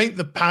happen, I think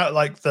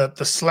the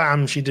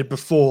slam she did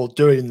before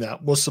doing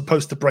that was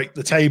supposed to break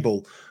the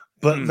table.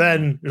 But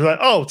then you're like,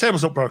 oh,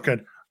 table's not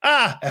broken.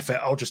 F it,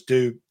 I'll just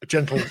do a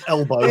gentle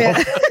elbow off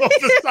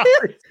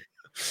the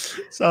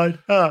side.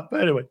 But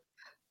anyway.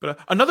 But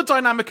another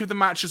dynamic of the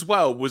match as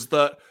well was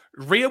that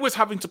Rhea was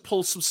having to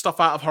pull some stuff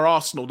out of her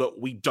arsenal that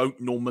we don't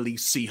normally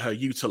see her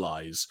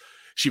utilize.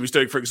 She was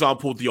doing, for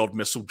example, the odd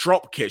missile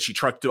drop kick. She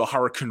tried to do a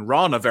Hurricane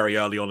Rana very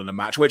early on in the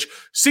match, which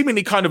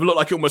seemingly kind of looked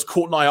like it almost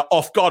caught Nia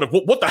off guard of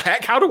what the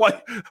heck?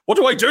 What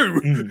do I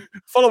do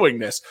following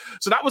this?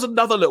 So that was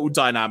another little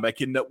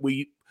dynamic in that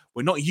we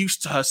we're not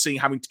used to her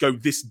having to go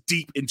this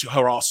deep into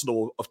her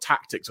arsenal of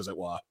tactics, as it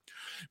were.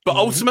 But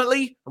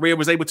ultimately, Rhea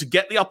was able to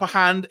get the upper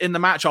hand in the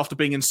match after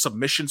being in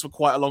submissions for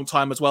quite a long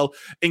time as well,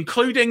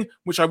 including,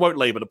 which I won't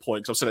labor the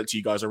point because I've said it to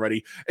you guys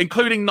already,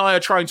 including Nia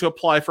trying to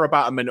apply for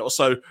about a minute or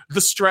so the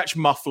stretch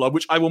muffler,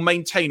 which I will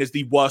maintain is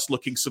the worst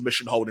looking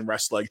submission hold in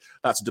wrestling.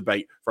 That's a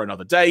debate for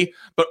another day.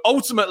 But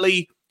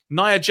ultimately,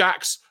 Nia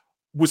Jax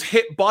was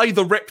hit by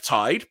the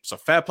Riptide, so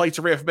fair play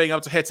to Rhea for being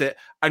able to hit it,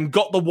 and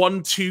got the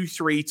 1, 2,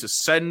 3 to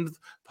send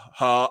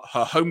her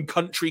home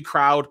country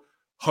crowd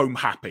home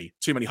happy.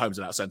 Too many homes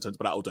in that sentence,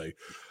 but that'll do.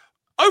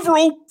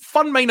 Overall,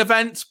 fun main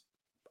event.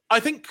 I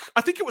think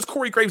it was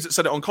Corey Graves that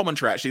said it on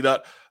commentary, actually,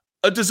 that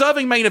a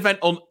deserving main event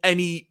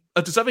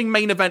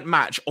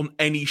match on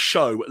any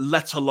show,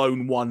 let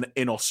alone one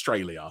in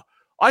Australia.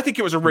 I think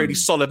it was a really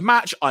solid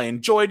match. I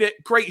enjoyed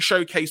it. Great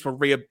showcase for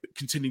Rhea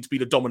continuing to be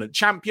the dominant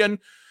champion.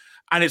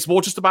 And it's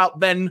more just about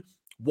then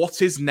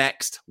what is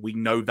next. We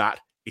know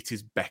that it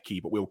is Becky,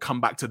 but we'll come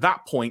back to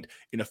that point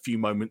in a few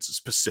moments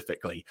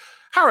specifically.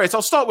 Harriet,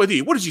 I'll start with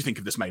you. What did you think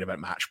of this main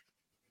event match?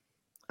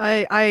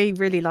 I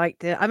really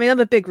liked it. I mean, I'm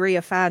a big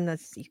Rhea fan,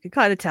 as you can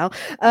kind of tell.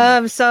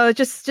 So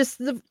just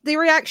the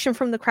reaction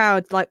from the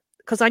crowd, like,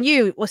 because I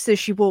knew as soon as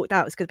she walked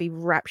out, it was going to be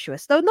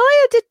rapturous. Though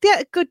Nia did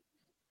get a good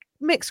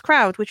mixed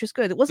crowd, which was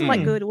good. It wasn't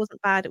like good, it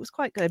wasn't bad, it was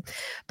quite good.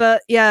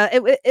 But yeah,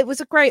 it was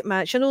a great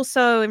match. And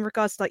also in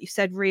regards to, like you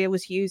said, Rhea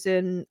was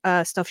using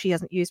stuff she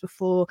hasn't used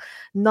before.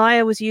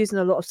 Nia was using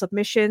a lot of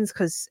submissions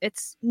because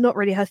it's not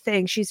really her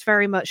thing. She's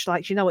very much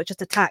like, you know what,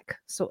 just attack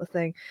sort of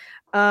thing.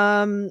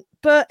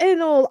 But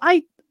in all,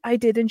 I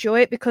did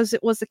enjoy it because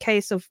it was the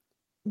case of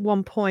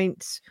one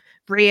point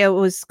Rhea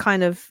was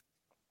kind of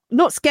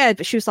not scared,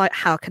 but she was like,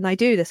 how can I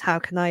do this? How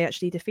can I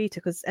actually defeat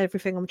her? Because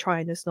everything I'm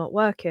trying is not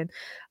working.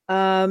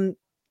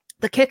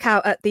 The kick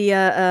out at the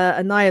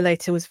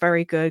Annihilator was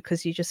very good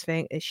because you just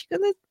think, is she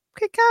going to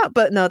kick out?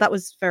 But no, that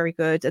was very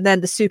good. And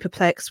then the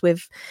superplex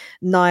with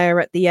Nia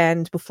at the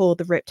end before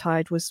the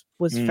Riptide was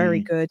very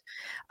good.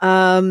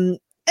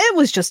 It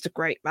was just a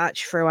great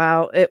match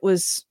throughout. It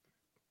was,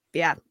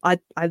 yeah, I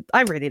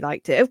really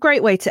liked it. A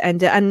great way to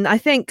end it. And I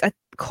think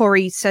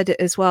Corey said it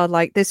as well,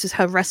 like this is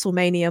her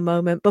WrestleMania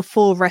moment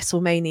before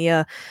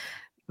WrestleMania,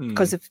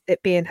 because of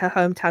it being her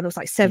hometown. It was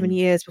like 7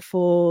 years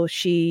before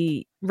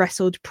she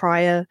wrestled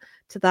prior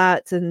to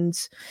that. And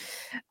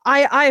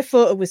I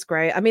thought it was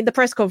great. I mean, the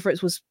press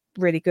conference was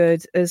really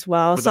good as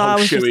well. With so the whole I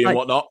was just shoey like, and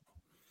whatnot.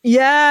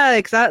 Yeah,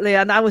 exactly.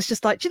 And I was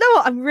just like, do you know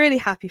what? I'm really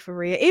happy for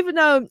Rhea. Even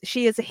though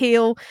she is a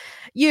heel,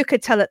 you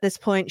could tell at this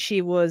point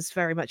she was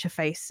very much a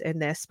face in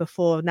this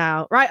before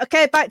now. Right,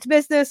 okay, back to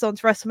business, on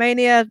to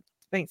WrestleMania.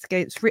 Thanks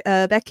against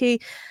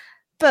Becky.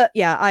 But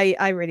yeah,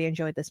 I really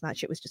enjoyed this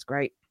match. It was just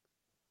great.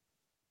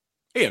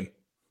 Ian?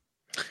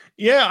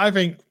 Yeah, I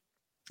think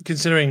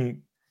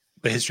considering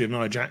the history of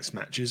Nia Jax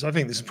matches, I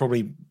think this is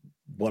probably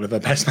one of her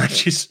best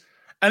matches.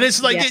 And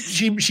it's like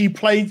she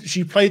played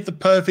the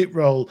perfect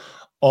role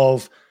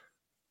of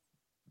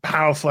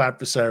powerful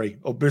adversary,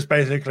 or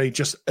basically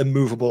just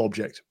immovable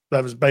object.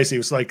 That was basically,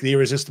 it was like the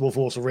irresistible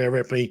force of Rhea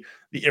Ripley,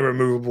 the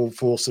irremovable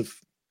force of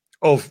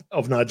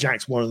Nia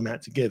Jax. One of them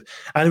had to give,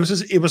 and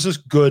it was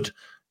just good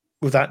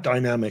with that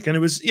dynamic. And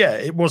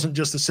it wasn't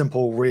just a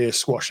simple Rhea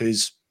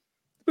squashes,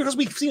 because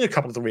we've seen a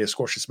couple of the Rhea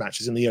squashes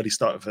matches in the early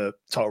start of her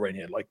title reign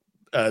here, like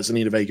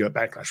Zelina Vega at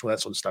Backlash, all that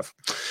sort of stuff.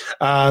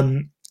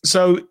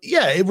 So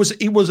yeah, it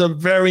was a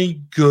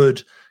very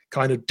good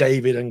kind of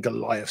David and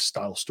Goliath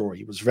style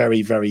story. It was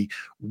very, very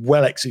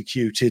well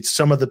executed.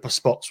 Some of the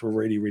spots were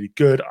really, really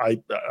good.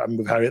 I'm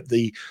with Harriet.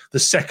 The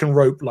second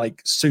rope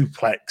like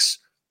suplex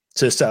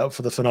to set up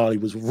for the finale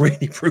was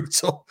really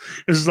brutal.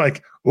 It was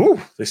like,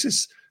 oh, this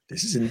is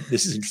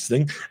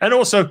interesting. And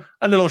also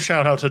a little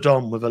shout out to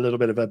Dom with a little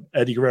bit of a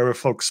Eddie Guerrero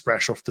fog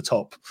splash off the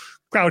top.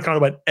 Crowd kind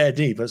of went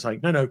Eddie, but it's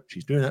like, no,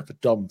 she's doing that for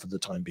Dom for the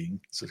time being.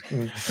 So,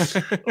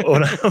 all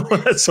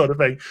that sort of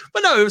thing.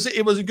 But no,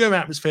 it was a good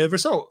atmosphere.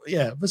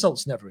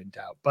 Results never in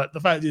doubt. But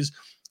the fact is,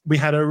 we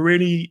had a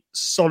really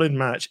solid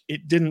match.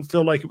 It didn't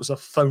feel like it was a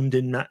phoned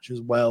in match as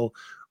well.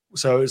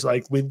 So it's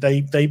like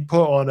they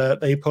put on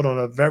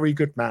a very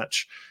good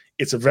match.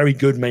 It's a very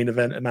good main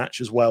event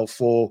match as well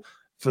for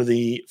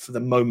the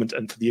moment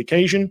and for the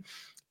occasion.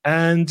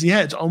 And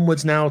yeah, it's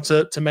onwards now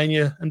to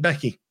Mania and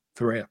Becky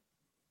for Rhea.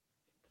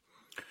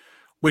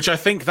 Which I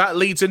think that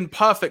leads in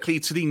perfectly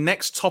to the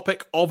next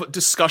topic of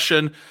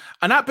discussion,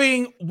 and that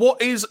being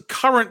what is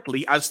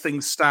currently, as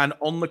things stand,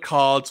 on the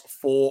cards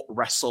for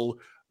WrestleMania,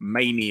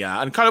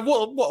 and kind of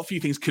what a few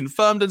things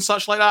confirmed and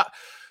such like that.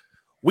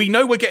 We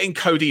know we're getting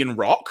Cody and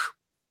Rock.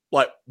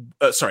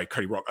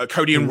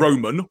 Cody and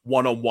Roman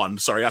one-on-one.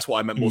 Sorry, that's what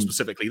I meant more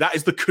specifically. That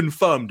is the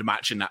confirmed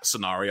match in that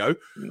scenario.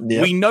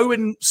 Yep. We know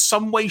in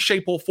some way,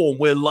 shape, or form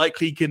we're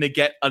likely going to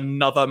get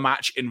another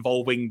match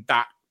involving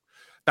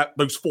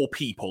those four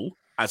people,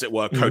 as it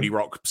were, Cody,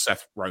 Rock,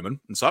 Seth, Roman,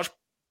 and such.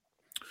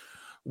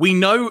 We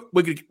know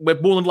we're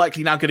more than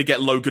likely now going to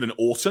get Logan and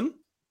Orton.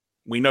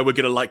 We know we're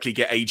going to likely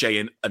get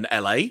AJ and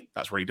LA.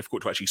 That's really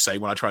difficult to actually say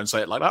when I try and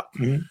say it like that.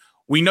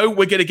 We know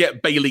we're going to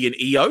get Bayley and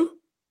Io.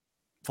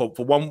 for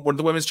one of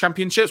the women's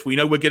championships. We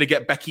know we're going to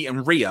get Becky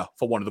and Rhea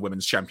for one of the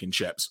women's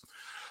championships.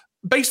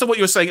 Based on what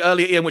you were saying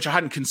earlier, Ian, which I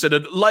hadn't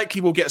considered, likely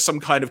we'll get some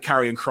kind of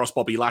Karrion Kross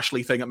Bobby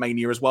Lashley thing at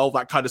Mania as well.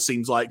 That kind of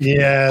seems like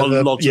a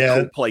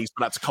logical place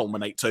for that to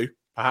culminate to,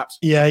 perhaps.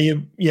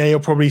 You'll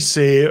probably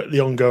see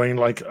the ongoing,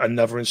 like,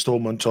 another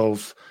installment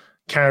of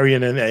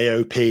Karrion and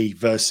AOP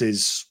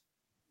versus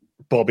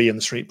Bobby and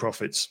the Street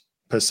Profits,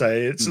 per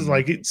se. It's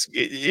like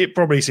it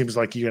probably seems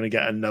like you're going to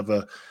get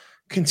another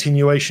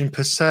continuation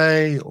per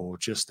se, or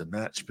just a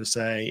match per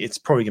se. It's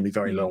probably going to be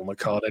very low on the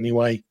card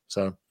anyway.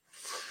 So,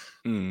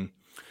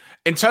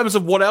 in terms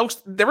of what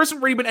else, there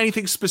hasn't really been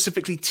anything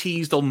specifically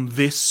teased on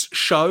this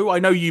show. I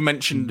know you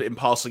mentioned in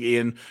passing,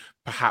 Ian,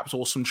 perhaps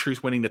Awesome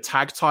Truth winning the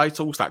tag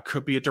titles. That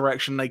could be a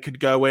direction they could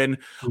go in.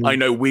 I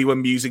know we were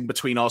musing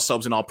between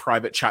ourselves in our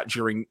private chat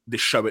during the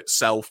show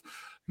itself.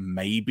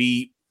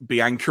 Maybe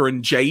Bianca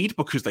and Jade,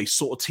 because they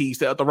sort of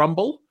teased it at the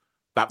Rumble.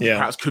 That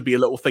perhaps could be a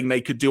little thing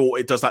they could do, or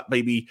it does that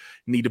maybe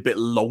need a bit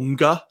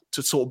longer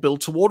to sort of build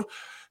toward.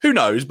 Who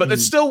knows? But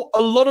there's still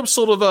a lot of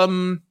sort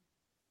of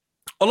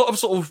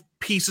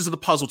pieces of the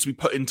puzzle to be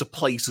put into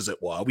place, as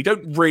it were. We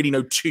don't really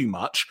know too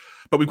much,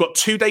 but we've got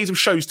 2 days of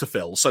shows to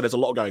fill, so there's a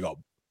lot going on.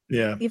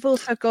 Yeah. You've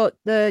also got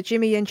the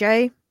Jimmy and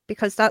Jay,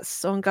 because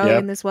that's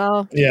ongoing as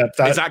well. Yeah.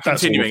 Is that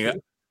continuing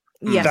it?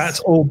 Yes. That's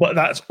all but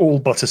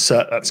a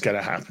cert that's going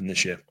to happen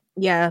this year.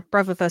 Yeah.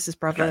 Brother versus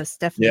brother is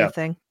definitely a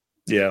thing.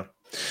 Yeah.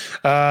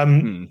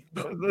 The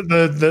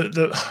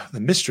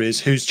mystery is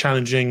who's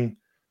challenging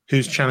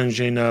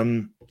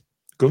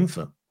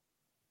Gunther.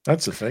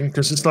 That's the thing,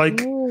 because it's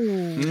like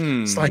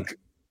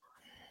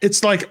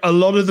it's like a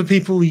lot of the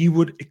people you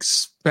would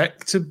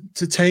expect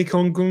to take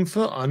on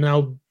Gunther are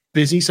now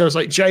busy. So it's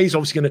like Jay's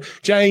obviously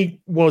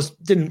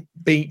didn't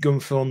beat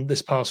Gunther on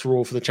this past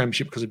Raw for the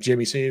championship because of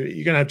Jimmy. So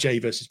you're gonna have Jay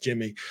versus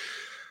Jimmy.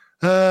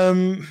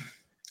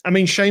 I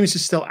mean, Sheamus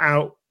is still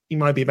out. He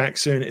might be back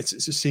soon. It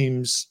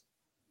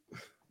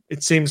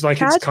seems like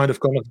Chad? It's kind of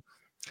gone.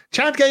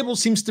 Chad Gable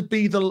seems to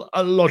be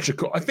a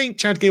logical. I think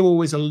Chad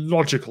Gable is a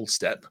logical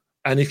step.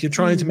 And if you're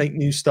trying to make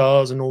new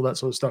stars and all that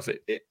sort of stuff,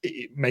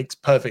 it makes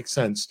perfect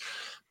sense.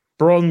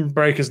 Braun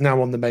Breaker's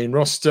now on the main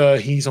roster.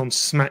 He's on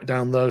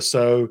SmackDown, though,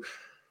 so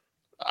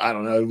I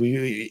don't know.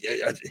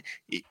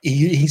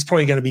 He's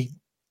probably going to be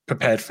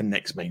prepared for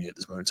next Mania at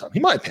this moment in time. He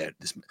might appear at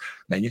this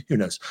Mania. Who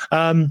knows?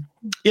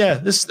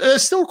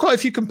 There's still quite a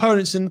few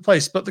components in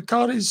place, but the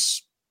card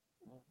is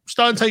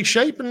starting to take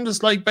shape, and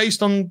just like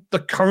based on the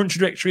current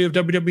trajectory of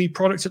WWE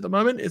products at the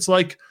moment, it's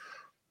like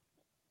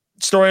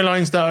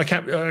storylines that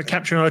are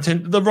capturing our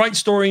attention. The right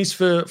stories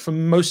for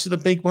most of the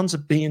big ones are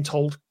being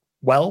told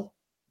well.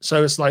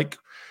 So it's like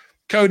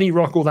Cody,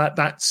 Rock, all that.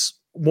 That's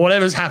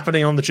whatever's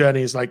happening on the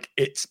journey is like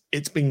it's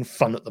been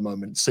fun at the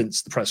moment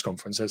since the press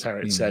conference, as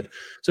Harriet said.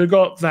 So we've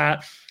got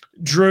that.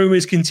 Drew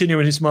is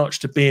continuing his march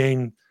to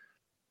being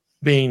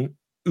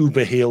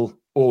uber heel,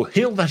 or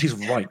heel that is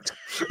right,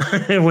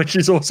 which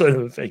is also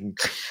another thing,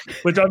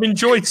 which I've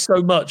enjoyed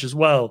so much as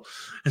well.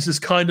 It's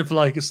just kind of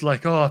like, it's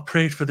like, oh, I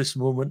prayed for this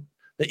moment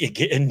that you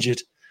get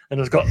injured,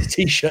 and I've got the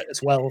T-shirt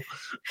as well.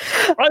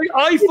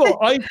 I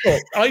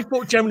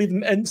thought generally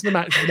the end of the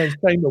match for the men's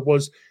chamber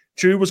was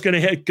Drew was going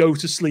to go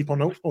to sleep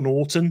on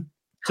Orton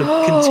to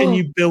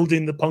continue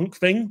building the Punk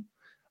thing,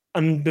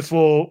 and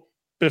before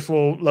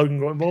Logan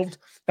got involved.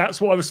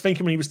 That's what I was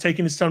thinking when he was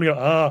taking his time to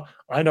go,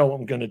 I know what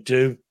I'm going to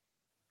do.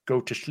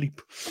 Go to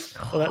sleep.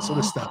 All that sort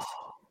of stuff.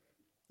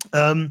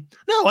 No,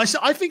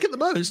 I think at the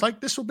moment, it's like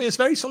this will be a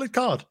very solid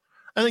card.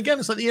 And again,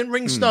 it's like the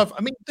in-ring stuff.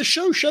 I mean, the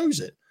show shows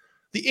it.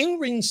 The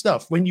in-ring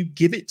stuff, when you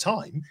give it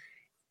time,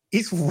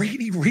 it's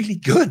really, really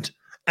good.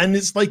 And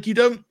it's like you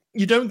don't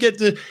get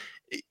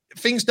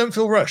things don't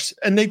feel rushed.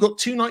 And they've got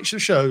 2 nights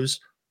of shows.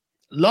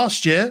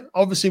 Last year,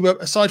 obviously,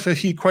 aside for a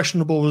few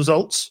questionable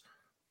results,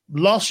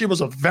 last year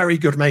was a very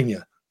good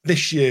Mania.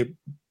 This year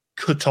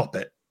could top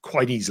it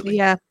quite easily.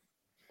 Yeah.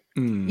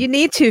 You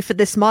need to for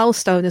this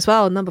milestone as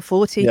well, number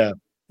 40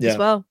 as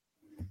well.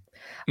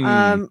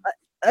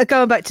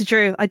 Going back to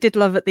Drew, I did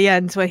love at the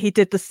end where he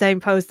did the same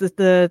pose as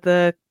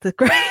the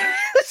great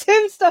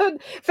tombstone.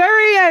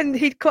 Very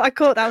end, I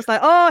caught that. I was like,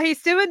 oh,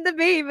 he's doing the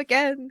meme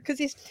again, because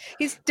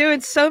he's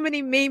doing so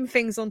many meme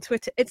things on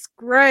Twitter. It's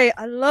great.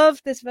 I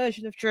love this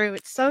version of Drew.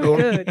 It's so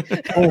good.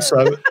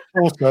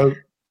 also,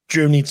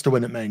 Drew needs to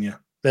win at Mania.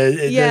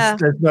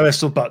 There's no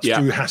ifs or buts.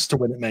 Drew has to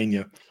win at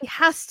Mania. He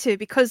has to,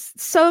 because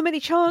so many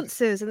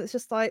chances, and it's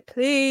just like,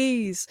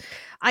 please.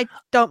 I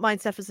don't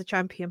mind Seth as a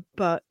champion,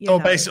 but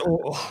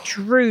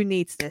Drew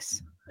needs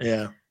this.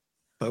 Yeah,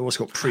 but I've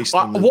also got Priest.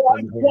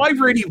 What I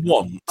really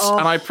want,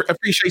 and I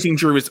appreciating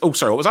Drew is. Oh,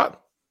 sorry, what was that?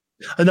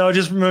 No, I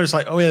just remember it's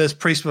like, there's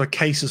Priest with a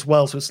case as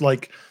well. So it's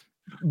like,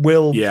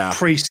 will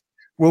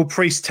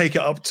Priest take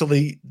it up to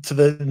the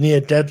near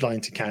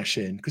deadline to cash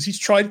in? Because he's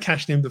tried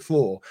cashing in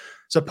before.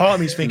 So part of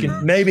me's thinking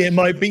maybe it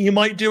might be he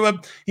might do a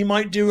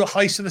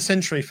heist of the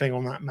century thing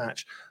on that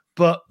match.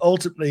 But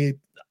ultimately,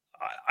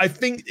 I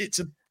think it's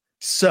a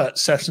cert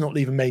Seth's not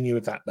leaving Mania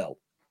with that belt.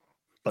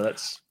 But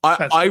that's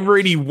I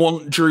really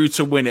want Drew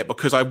to win it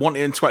because I want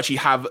him to actually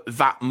have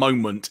that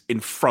moment in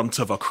front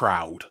of a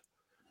crowd.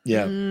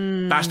 Yeah.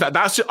 That's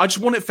I just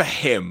want it for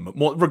him.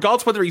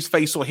 Regardless whether he's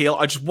face or heel,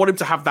 I just want him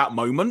to have that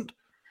moment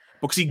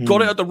because he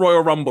got it at the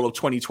Royal Rumble of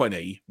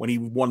 2020 when he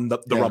won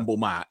the Rumble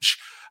match,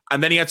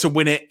 and then he had to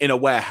win it in a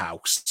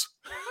warehouse.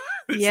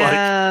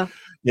 Yeah.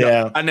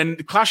 And then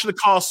Clash of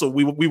the Castle,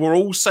 we were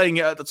all saying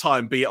it at the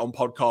time, be it on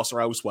podcasts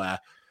or elsewhere,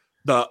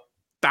 that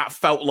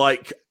felt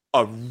like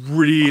a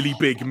really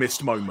big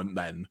missed moment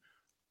then.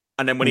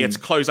 And then when he had to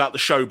close out the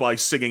show by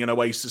singing an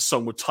Oasis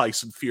song with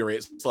Tyson Fury,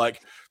 it's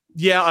like,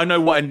 yeah, I know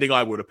what ending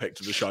I would have picked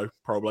to the show,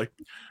 probably.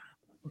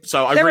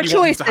 So I really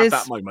want him to have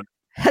that moment.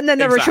 And then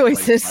there are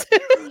choices.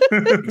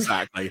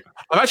 Exactly.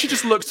 I've actually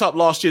just looked up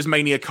last year's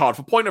Mania card.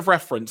 For point of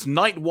reference,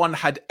 Night 1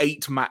 had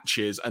 8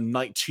 matches and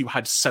Night 2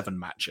 had 7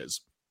 matches.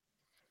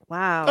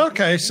 Wow.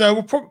 Okay,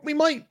 so we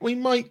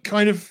might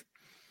kind of,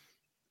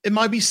 it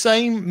might be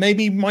same.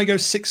 Maybe might go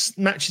 6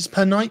 matches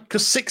per night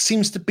because 6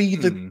 seems to be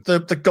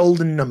the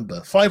golden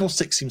number. 5 or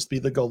 6 seems to be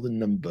the golden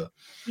number.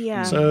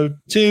 Yeah. So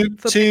two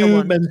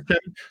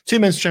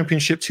men's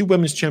championship, 2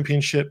 women's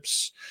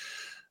championships,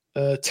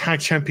 tag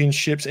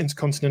championships,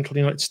 intercontinental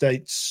United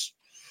States.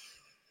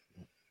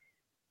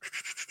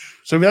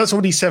 So that's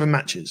already 7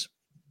 matches.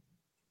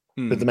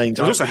 With the main.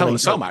 There was also a Hell in a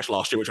Cell match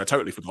last year, which I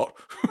totally forgot.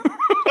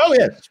 Oh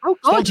yeah. Oh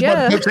God,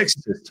 yeah.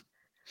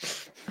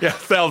 Yeah,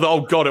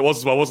 oh God, it was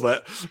as well, wasn't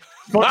it?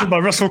 Sponsored by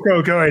Russell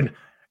Crowe going,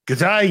 "Good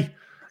day.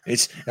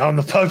 I'm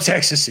the Pope's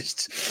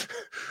exorcist.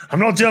 I'm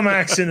not doing my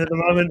accent at the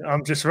moment.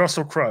 I'm just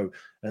Russell Crowe.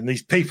 And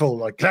these people,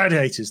 like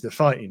gladiators, they're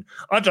fighting.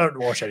 I don't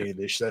watch any of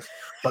this stuff,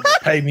 but they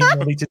pay me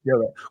money to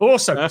do it.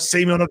 Also,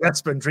 see me on a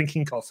Vespa and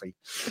drinking coffee."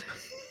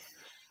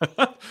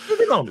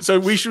 So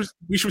we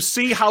should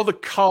see how the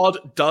card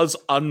does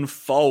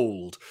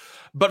unfold.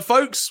 But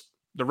folks,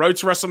 the road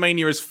to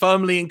WrestleMania is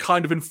firmly in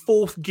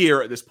 4th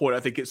gear at this point. I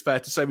think it's fair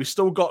to say we've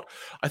still got,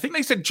 I think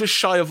they said just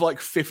shy of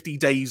 50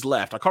 days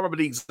left. I can't remember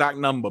the exact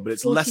number, but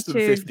it's 42. Less than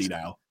 50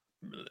 now.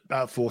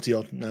 About 40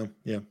 odd now.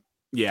 Yeah.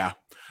 Yeah.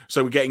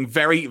 So we're getting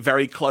very,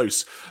 very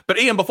close. But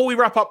Ian, before we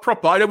wrap up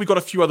proper, I know we've got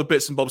a few other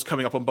bits and bobs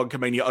coming up on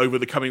Bunkermania over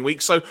the coming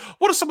weeks. So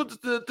what are some of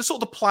the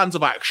sort of the plans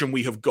of action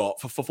we have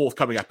got for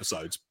forthcoming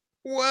episodes?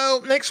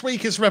 Well, next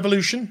week is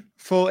Revolution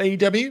for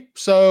AEW.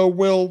 So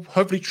we'll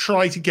hopefully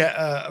try to get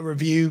a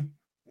review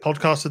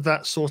podcast of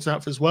that sorted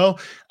out as well.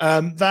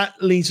 That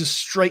leads us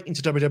straight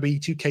into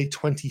WWE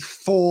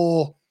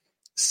 2K24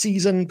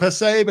 season per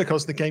se,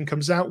 because the game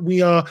comes out.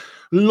 We are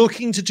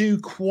looking to do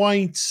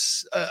quite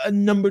a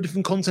number of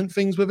different content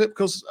things with it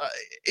because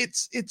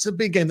it's a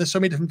big game. There's so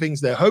many different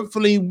things there.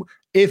 Hopefully,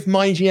 if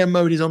My GM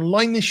mode is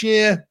online this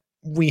year,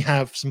 we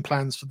have some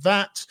plans for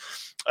that.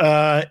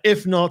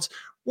 If not,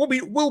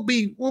 we'll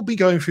be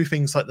going through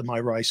things like the My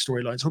Rise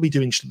storylines. We'll be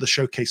doing the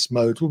showcase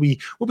mode. We'll be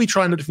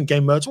trying the different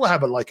game modes. We'll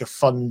have a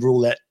fun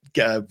roulette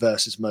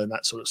versus mode,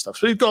 that sort of stuff.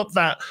 So we've got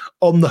that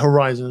on the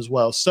horizon as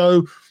well.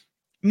 So.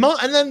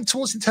 And then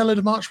towards the tail end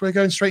of March, we're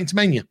going straight into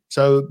Mania.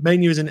 So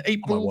Mania is in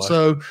April.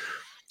 So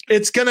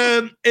it's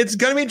gonna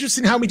be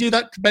interesting how we do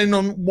that, depending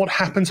on what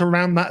happens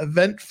around that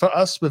event for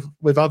us with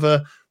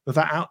our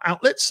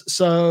outlets.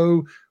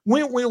 So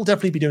we'll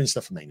definitely be doing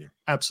stuff for Mania.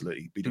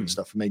 Absolutely, be doing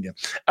stuff for Mania.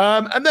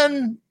 And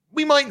then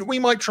we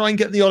might try and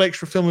get the odd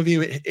extra film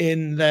review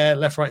in there,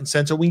 left, right, and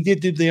center. We did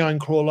do the Iron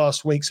Claw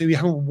last week, so if you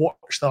haven't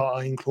watched our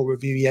Iron Claw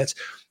review yet.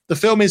 The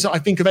film is, I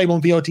think, available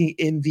on VOD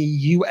in the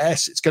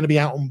US. It's going to be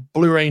out on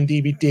Blu-ray and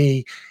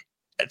DVD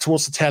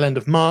towards the tail end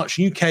of March.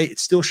 UK,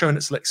 it's still showing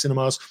at select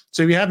cinemas.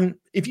 So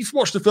if you've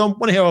watched the film,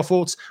 want to hear our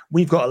thoughts,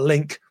 we've got a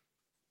link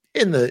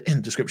in the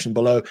description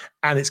below,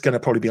 and it's going to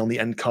probably be on the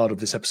end card of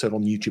this episode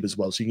on YouTube as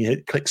well. So you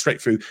can click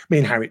straight through. Me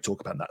and Harriet talk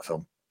about that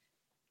film.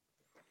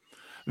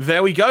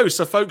 There we go.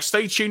 So, folks,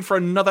 stay tuned for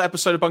another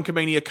episode of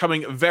Bunkermania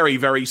coming very,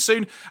 very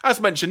soon.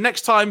 As mentioned,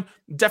 next time,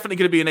 definitely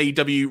going to be an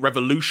AEW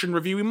Revolution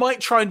review. We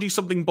might try and do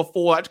something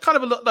before that, kind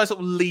of a nice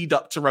little lead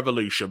up to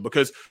Revolution,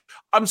 because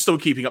I'm still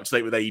keeping up to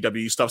date with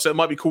AEW stuff. So it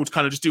might be cool to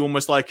kind of just do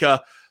almost we'll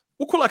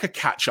call it like a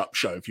catch-up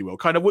show, if you will.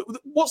 Kind of,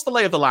 what's the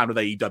lay of the land with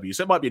AEW?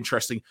 So it might be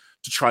interesting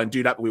to try and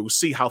do that, but we will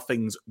see how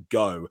things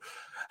go.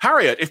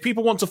 Harriet, if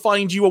people want to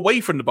find you away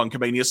from the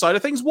Bunkermania side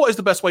of things, what is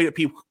the best way that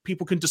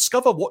people can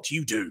discover what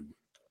you do?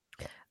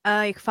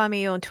 You can find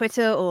me on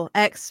Twitter or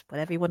X,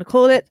 whatever you want to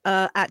call it,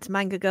 at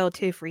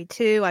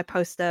MangaGirl232. I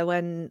post there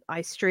when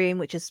I stream,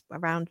 which is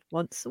around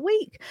once a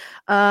week.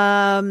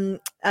 And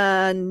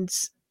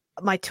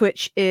my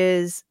Twitch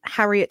is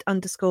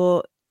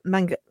Harriet_MangaGirl.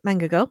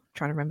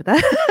 Trying to remember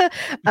that.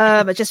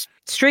 I just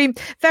stream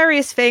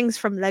various things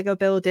from Lego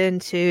building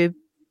to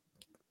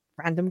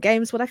random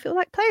games, what I feel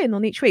like playing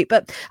on each week.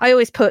 But I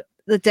always put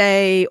the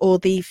day or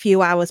the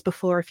few hours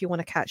before if you want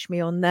to catch me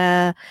on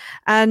there.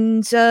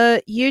 And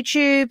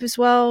YouTube as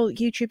well,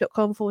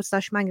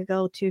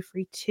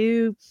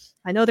 youtube.com/MangaGirl232.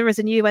 I know there is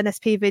a new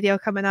NSP video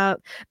coming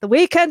out the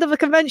weekend of the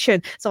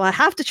convention, so I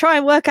have to try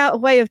and work out a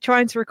way of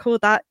trying to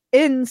record that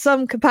in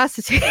some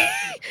capacity.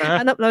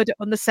 and upload it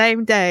on the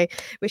same day,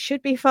 which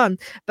should be fun.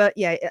 But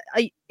yeah,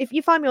 if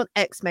you find me on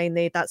X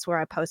mainly, that's where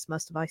I post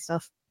most of my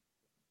stuff.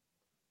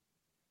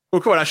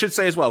 Well, cool. And I should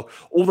say as well,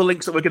 all the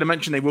links that we're going to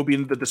mention, they will be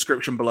in the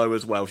description below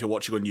as well if you're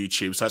watching on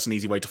YouTube. So that's an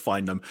easy way to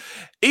find them.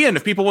 Ian,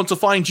 if people want to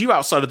find you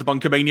outside of the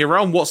Bunkermania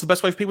realm, what's the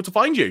best way for people to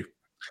find you?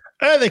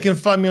 They can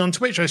find me on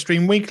Twitch. I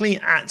stream weekly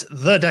at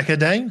The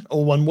Decadane,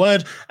 all one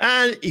word.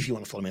 And if you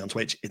want to follow me on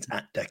Twitch, it's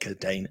at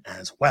Decadane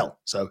as well.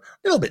 So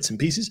little bits and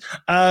pieces.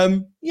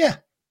 Yeah.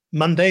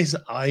 Mondays,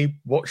 I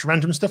watch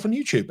random stuff on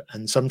YouTube,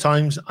 and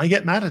sometimes I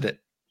get mad at it.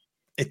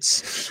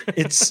 It's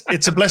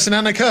a blessing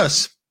and a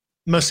curse.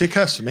 Mostly a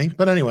curse for me,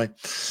 but anyway.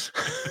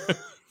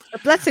 A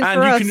blessing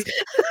for us.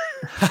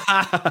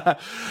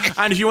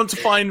 And if you want to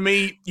find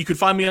me, you can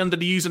find me under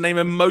the username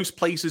in most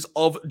places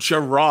of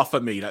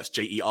Giraffemy. That's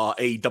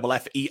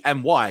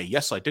JERAFFEMY.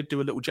 Yes, I did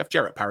do a little Jeff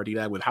Jarrett parody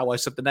there with how I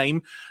said the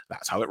name.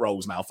 That's how it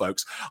rolls now,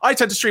 folks. I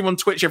tend to stream on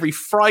Twitch every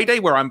Friday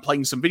where I'm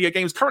playing some video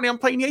games. Currently, I'm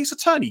playing the Ace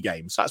Attorney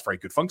game, so that's very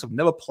good fun because I've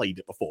never played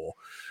it before.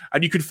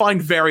 And you can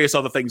find various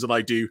other things that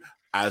I do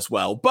as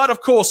well. But of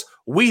course,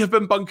 we have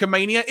been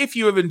Bunkermania. If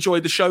you have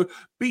enjoyed the show,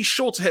 be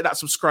sure to hit that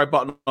subscribe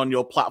button on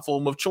your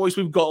platform of choice.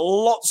 We've got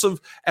lots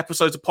of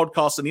episodes of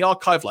podcasts in the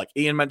archive, like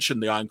Ian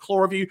mentioned, the Iron Claw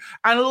review,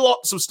 and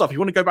lots of stuff. If you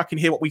want to go back and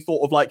hear what we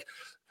thought of like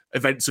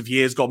events of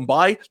years gone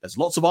by, there's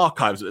lots of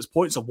archives at this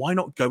point, so why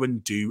not go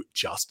and do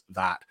just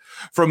that?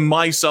 From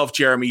myself,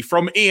 Jeremy,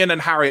 from Ian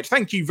and Harriet,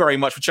 thank you very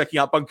much for checking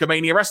out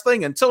Bunkermania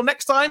Wrestling. Until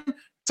next time,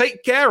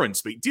 take care and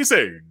speak to you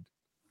soon.